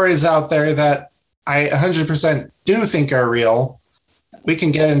stories out there that I 100% do think are real. We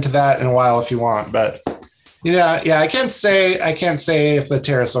can get into that in a while if you want. But, I can't say if the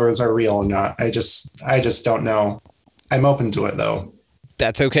pterosaurs are real or not. I just don't know. I'm open to it, though.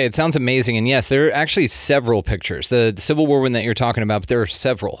 That's okay. It sounds amazing. And yes, there are actually several pictures. The Civil War one that you're talking about, but there are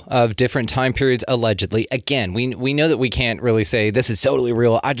several of different time periods, allegedly. Again, we know that we can't really say this is totally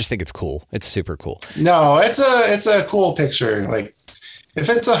real. I just think it's cool. It's super cool. No, it's a cool picture. Like, if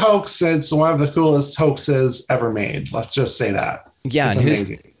it's a hoax, it's one of the coolest hoaxes ever made. Let's just say that. Yeah, it's and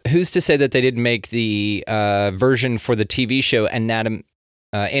amazing. Who's to say that they didn't make the version for the TV show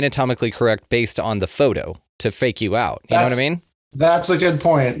anatomically correct based on the photo to fake you out? You know what I mean? That's a good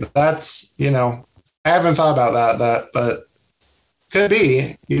point. That's, I haven't thought about that, but could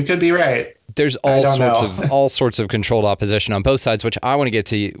be. You could be right. There's all sorts of controlled opposition on both sides, which I want to get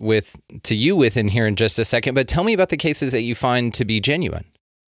to you with in here in just a second. But tell me about the cases that you find to be genuine.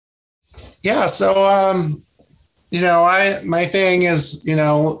 Yeah. So, my thing is,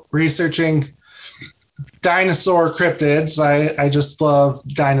 researching dinosaur cryptids. I just love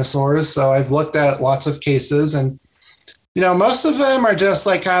dinosaurs. So I've looked at lots of cases, and most of them are just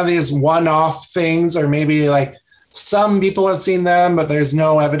like kind of these one-off things, or maybe like some people have seen them, but there's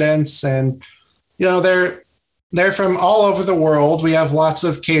no evidence. And, they're from all over the world. We have lots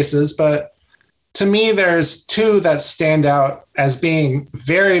of cases, but to me, there's two that stand out as being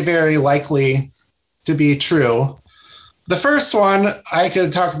very, very likely to be true. The first one I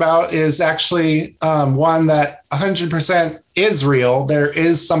could talk about is actually one that 100% is real. There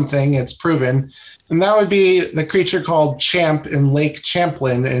is something, it's proven. And that would be the creature called Champ in Lake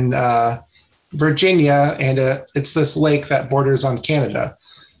Champlain in Virginia. And it's this lake that borders on Canada.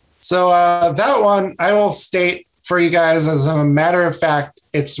 So that one, I will state for you guys as a matter of fact,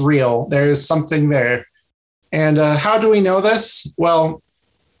 it's real. There is something there. And how do we know this? Well,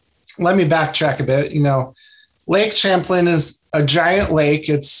 let me backtrack a bit. Lake Champlain is a giant lake.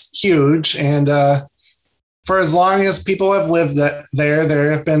 It's huge. And for as long as people have lived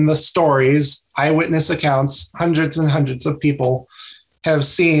there have been the stories, eyewitness accounts, hundreds and hundreds of people have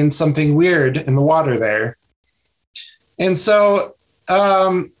seen something weird in the water there. And so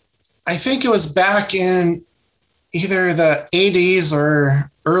I think it was back in either the 80s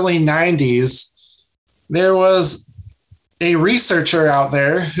or early 90s, there was a researcher out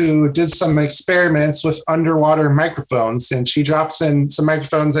there who did some experiments with underwater microphones, and she drops in some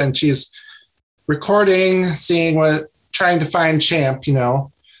microphones and she's recording, trying to find Champ,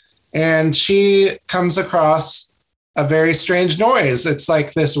 and she comes across a very strange noise. It's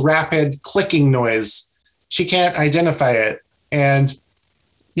like this rapid clicking noise. She can't identify it. And,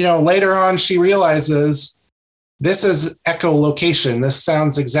 later on she realizes this is echolocation. This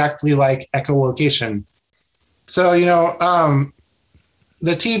sounds exactly like echolocation. So,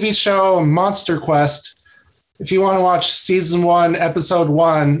 the TV show Monster Quest, if you want to watch season 1, episode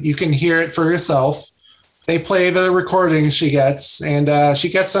 1, you can hear it for yourself. They play the recordings she gets, and she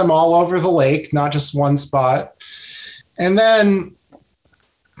gets them all over the lake, not just one spot. And then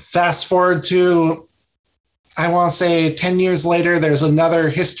fast forward to, I want to say 10 years later, there's another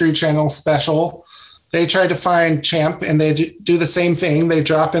History Channel special. They try to find Champ, and they do the same thing. They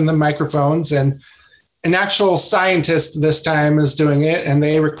drop in the microphones, and an actual scientist this time is doing it, and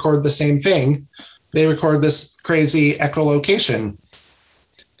they record the same thing. They record this crazy echolocation.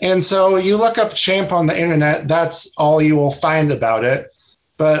 And so you look up Champ on the internet, that's all you will find about it.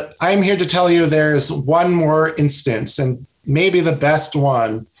 But I'm here to tell you there's one more instance, and maybe the best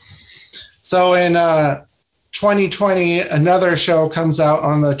one. So in 2020, another show comes out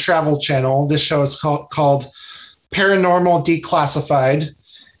on the Travel Channel. This show is called Paranormal Declassified.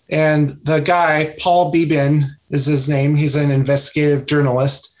 And the guy, Paul Beeben is his name. He's an investigative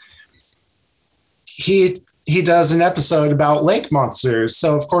journalist. He does an episode about lake monsters.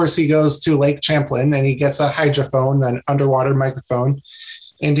 So, of course, he goes to Lake Champlain and he gets a hydrophone, an underwater microphone,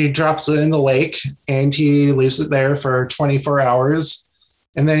 and he drops it in the lake and he leaves it there for 24 hours.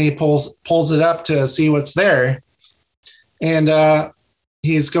 And then he pulls it up to see what's there. And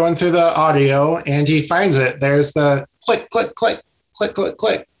he's going through the audio and he finds it. There's the click, click, click, click, click,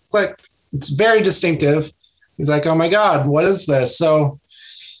 click, click. It's very distinctive. He's like, oh my God, what is this? So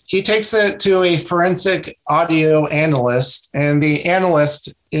he takes it to a forensic audio analyst, and the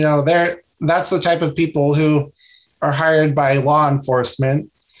analyst, that's the type of people who are hired by law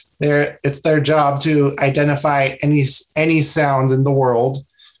enforcement. It's their job to identify any sound in the world.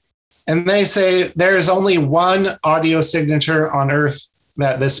 And they say there is only one audio signature on Earth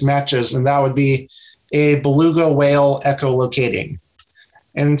that this matches, and that would be a beluga whale echolocating.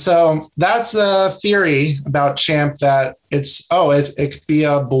 And so that's a theory about Champ, that it could be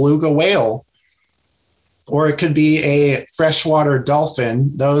a beluga whale, or it could be a freshwater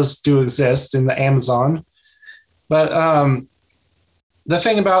dolphin. Those do exist in the Amazon. But the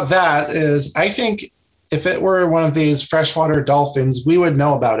thing about that is, I think if it were one of these freshwater dolphins, we would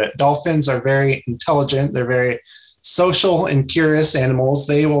know about it. Dolphins are very intelligent. They're very social and curious animals.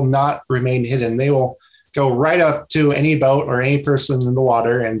 They will not remain hidden. They will go right up to any boat or any person in the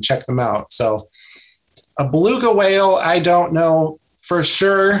water and check them out. So a beluga whale, I don't know for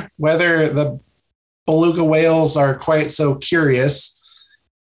sure whether the beluga whales are quite so curious.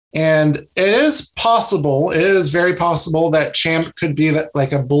 And it is very possible that Champ could be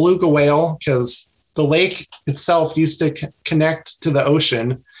like a beluga whale, because the lake itself used to connect to the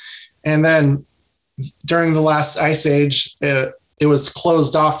ocean. And then during the last ice age, it was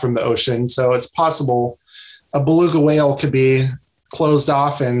closed off from the ocean. So it's possible a beluga whale could be closed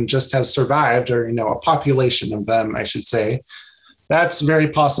off and just has survived, or, a population of them, I should say. That's very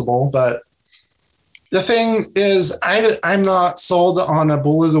possible. But the thing is, I'm not sold on a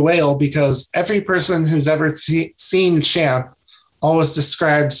beluga whale, because every person who's ever seen Champ always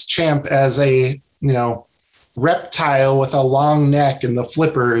describes Champ as a, reptile with a long neck and the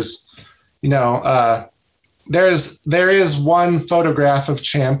flippers. There is one photograph of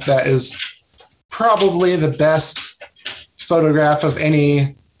Champ that is probably the best photograph of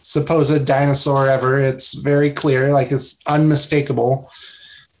any supposed dinosaur ever. It's very clear, like it's unmistakable.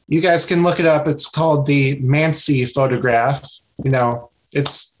 You guys can look it up. It's called the Nessie photograph.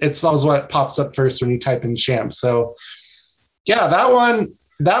 It's always what pops up first when you type in Champ. So yeah, that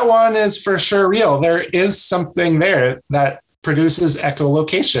one is for sure real. There is something there that produces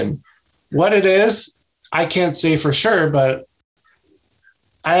echolocation. What it is, I can't say for sure, but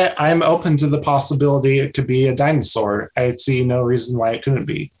I'm open to the possibility it could be a dinosaur. I see no reason why it couldn't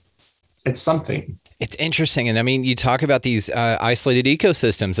be. It's something. It's interesting. And I mean, you talk about these isolated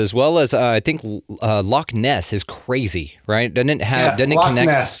ecosystems, as well as I think Loch Ness is crazy, right? Doesn't it connect? Loch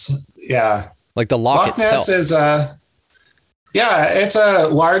Ness, yeah. Like the loch itself. Loch Ness is it's a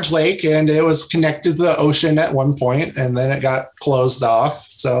large lake, and it was connected to the ocean at one point, and then it got closed off.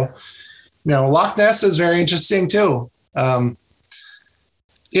 So, Loch Ness is very interesting too. Loch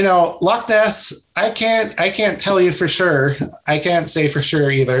Ness, I can't tell you for sure. I can't say for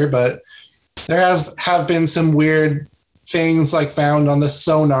sure either, but there have been some weird things like found on the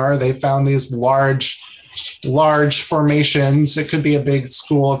sonar. They found these large formations. It could be a big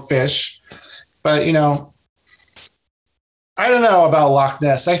school of fish, but I don't know about Loch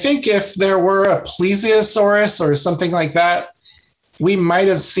Ness. I think if there were a plesiosaurus or something like that, we might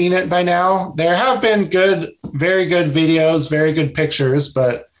have seen it by now. There have been very good videos, very good pictures,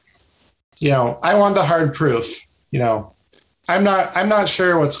 but I want the hard proof. I'm not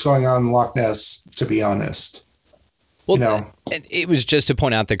sure what's going on in Loch Ness, to be honest. Well, it was just to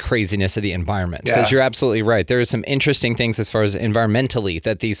point out the craziness of the environment, because you're absolutely right. There are some interesting things as far as environmentally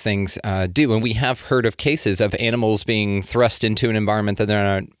that these things do. And we have heard of cases of animals being thrust into an environment that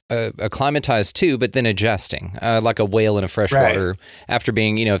they're not acclimatized to, but then adjusting, like a whale in a freshwater after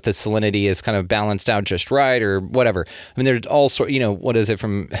being, if the salinity is kind of balanced out just right or whatever. I mean, there's all sorts, what is it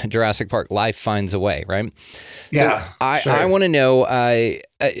from Jurassic Park? Life finds a way, right? Yeah. So I want to know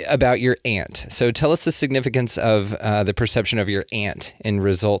about your aunt. So tell us the significance of the perception of your aunt in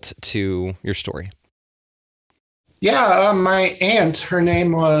result to your story. Yeah, my aunt, her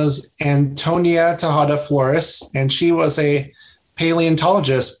name was Antonia Tejada Flores, and she was a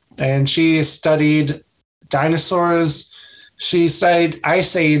paleontologist, and she studied dinosaurs. She studied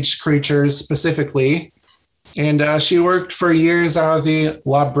Ice Age creatures specifically, and she worked for years out of the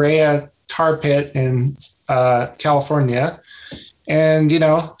La Brea tar pit in California. And,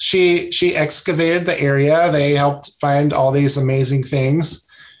 she excavated the area. They helped find all these amazing things.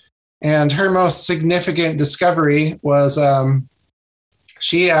 And her most significant discovery was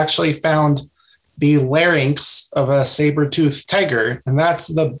she actually found the larynx of a saber-toothed tiger. And that's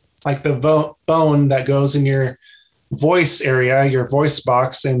the bone that goes in your voice area, your voice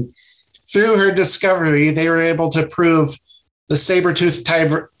box. And through her discovery, they were able to prove the saber-toothed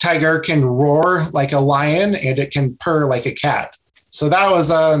tiger can roar like a lion and it can purr like a cat. So that was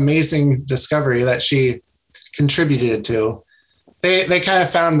an amazing discovery that she contributed to. They kind of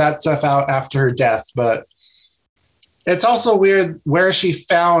found that stuff out after her death, but it's also weird where she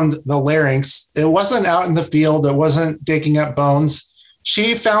found the larynx. It wasn't out in the field. It wasn't digging up bones.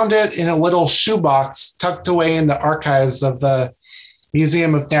 She found it in a little shoebox tucked away in the archives of the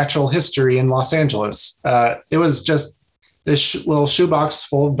Museum of Natural History in Los Angeles. It was just this little shoebox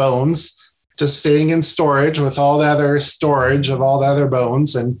full of bones, just sitting in storage with all the other storage of all the other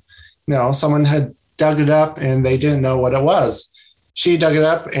bones. And, someone had dug it up and they didn't know what it was. She dug it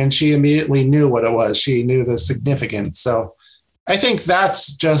up and she immediately knew what it was. She knew the significance. So I think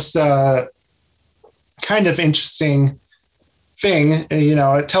that's just a kind of interesting thing.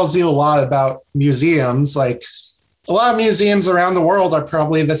 It tells you a lot about museums. Like a lot of museums around the world are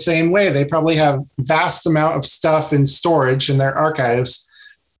probably the same way. They probably have vast amount of stuff in storage in their archives.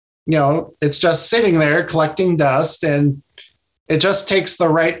 It's just sitting there collecting dust, and it just takes the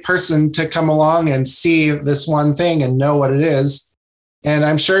right person to come along and see this one thing and know what it is. And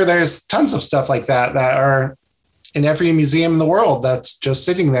I'm sure there's tons of stuff like that are in every museum in the world that's just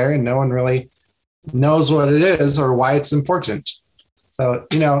sitting there and no one really knows what it is or why it's important. So,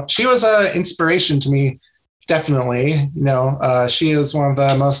 she was an inspiration to me, definitely. She is one of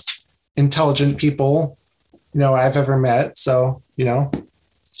the most intelligent people, I've ever met. So,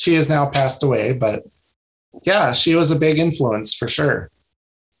 she has now passed away, but yeah, she was a big influence for sure.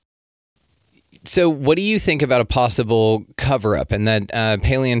 So what do you think about a possible cover-up, and that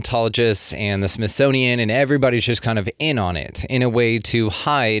paleontologists and the Smithsonian and everybody's just kind of in on it in a way to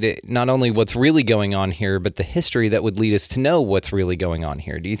hide not only what's really going on here, but the history that would lead us to know what's really going on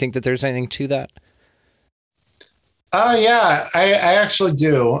here? Do you think that there's anything to that? Yeah, I actually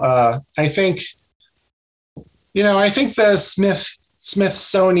do. I think the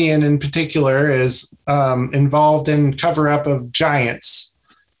Smithsonian in particular is involved in cover-up of giants.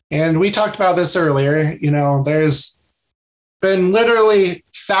 And we talked about this earlier. There's been literally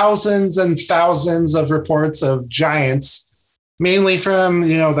thousands and thousands of reports of giants, mainly from,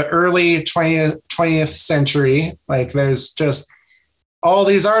 the early 20th century. Like there's just all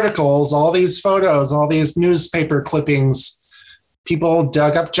these articles, all these photos, all these newspaper clippings. People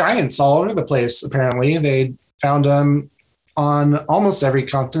dug up giants all over the place, apparently. They found them on almost every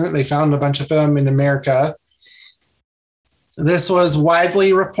continent. They found a bunch of them in America. This was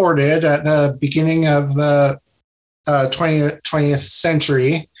widely reported at the beginning of the 20th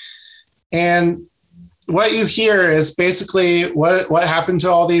century. And what you hear is basically what happened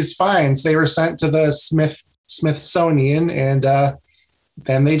to all these finds. They were sent to the Smithsonian and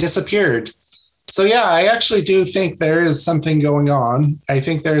then they disappeared. So yeah, I actually do think there is something going on. I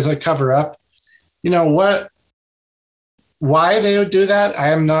think there's a cover-up. Why they would do that,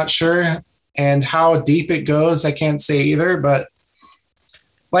 I am not sure. And how deep it goes, I can't say either. But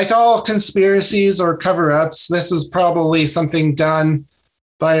like all conspiracies or cover-ups, this is probably something done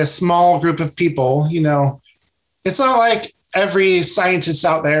by a small group of people. It's not like every scientist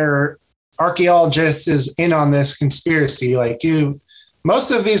out there or archaeologist is in on this conspiracy.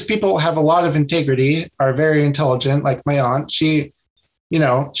 Most of these people have a lot of integrity, are very intelligent, like my aunt. She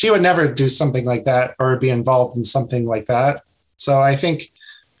would never do something like that or be involved in something like that. So I think,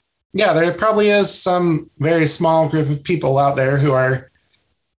 yeah, there probably is some very small group of people out there who are,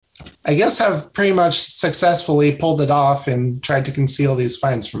 I guess, have pretty much successfully pulled it off and tried to conceal these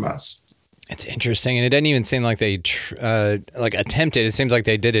finds from us. It's interesting, and it didn't even seem like they attempted. It seems like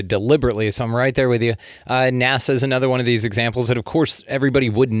they did it deliberately, so I'm right there with you. NASA is another one of these examples that, of course, everybody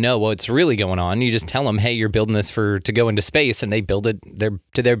wouldn't know what's really going on. You just tell them, hey, you're building this to go into space, and they build it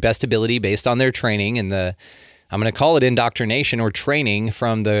to their best ability based on their training and I'm going to call it indoctrination or training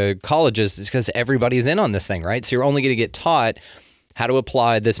from the colleges, because everybody's in on this thing, right? So you're only going to get taught how to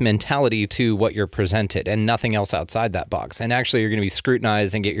apply this mentality to what you're presented and nothing else outside that box. And actually, you're going to be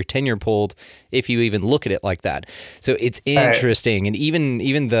scrutinized and get your tenure pulled if you even look at it like that. So it's interesting. And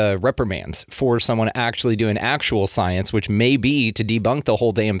even the reprimands for someone actually doing actual science, which may be to debunk the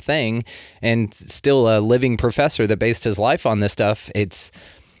whole damn thing, and still a living professor that based his life on this stuff, it's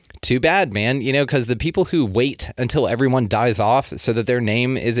too bad, man, because the people who wait until everyone dies off so that their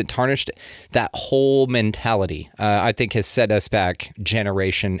name isn't tarnished, that whole mentality, I think, has set us back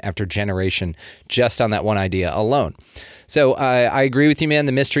generation after generation just on that one idea alone. So I agree with you, man.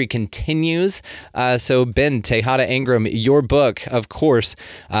 The mystery continues. So Ben, Tejada-Ingram, your book, of course,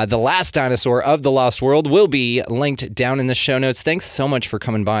 The Last Dinosaur of the Lost World, will be linked down in the show notes. Thanks so much for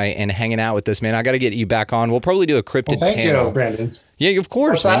coming by and hanging out with us, man. I got to get you back on. We'll probably do a cryptid panel. Thank you, Brandon. Yeah, of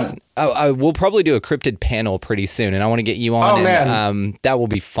course. What's that? We'll probably do a cryptid panel pretty soon, and I want to get you on. Oh, man. That will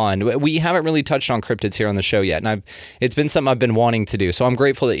be fun. We haven't really touched on cryptids here on the show yet, and it's been something I've been wanting to do. So I'm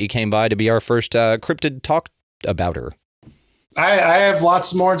grateful that you came by to be our first cryptid talk about her. I have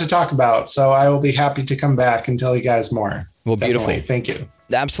lots more to talk about, so I will be happy to come back and tell you guys more. Well, Definitely. beautiful. Thank you.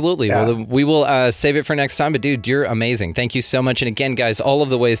 Absolutely. Yeah. Well, we will save it for next time. But dude, you're amazing. Thank you so much. And again, guys, all of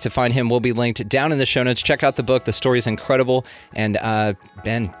the ways to find him will be linked down in the show notes. Check out the book. The story is incredible. And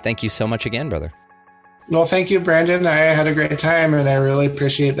Ben, thank you so much again, brother. Well, thank you, Brandon. I had a great time, and I really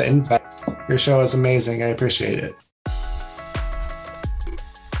appreciate the invite. Your show is amazing. I appreciate it.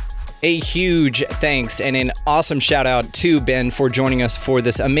 A huge thanks and an awesome shout out to Ben for joining us for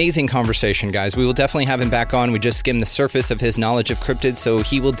this amazing conversation, guys. We will definitely have him back on. We just skimmed the surface of his knowledge of cryptids, so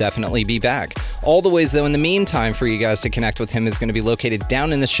he will definitely be back. All the ways, though, in the meantime, for you guys to connect with him is going to be located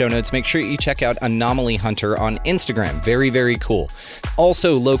down in the show notes. Make sure you check out Anomaly Hunter on Instagram. Very, very cool.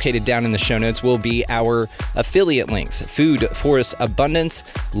 Also located down in the show notes will be our affiliate links. Food, Forest, Abundance,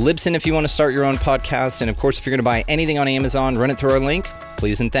 Libsyn if you want to start your own podcast, and of course, if you're going to buy anything on Amazon, run it through our link.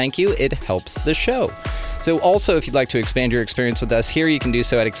 Please and thank you. It helps the show. So also, if you'd like to expand your experience with us here, you can do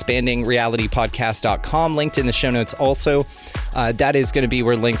so at expandingrealitypodcast.com, linked in the show notes also. That is going to be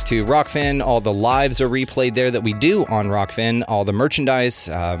where links to Rockfin, all the lives are replayed there that we do on Rockfin, all the merchandise,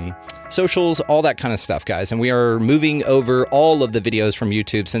 socials, all that kind of stuff, guys. And we are moving over all of the videos from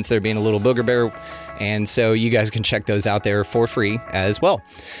YouTube since they're being a little booger bear. And so you guys can check those out there for free as well.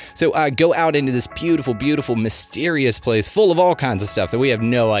 So go out into this beautiful, beautiful, mysterious place full of all kinds of stuff that we have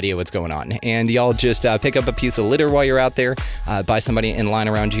no idea what's going on. And y'all just pick up a piece of litter while you're out there, buy somebody in line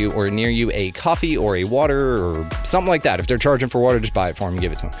around you or near you a coffee or a water or something like that. If they're charging for water, just buy it for them and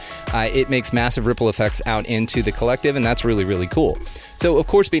give it to them. It makes massive ripple effects out into the collective, and that's really, really cool. So, of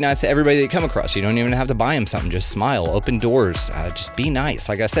course, be nice to everybody that you come across. You don't even have to buy them something. Just smile, open doors, just be nice.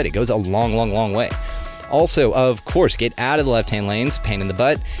 Like I said, it goes a long, long, long way. Also, of course, get out of the left-hand lanes, pain in the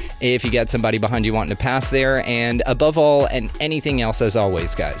butt, if you got somebody behind you wanting to pass there. And above all, and anything else, as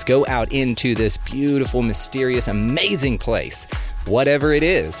always, guys, go out into this beautiful, mysterious, amazing place, whatever it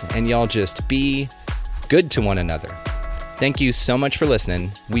is, and y'all just be good to one another. Thank you so much for listening.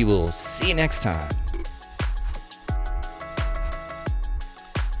 We will see you next time.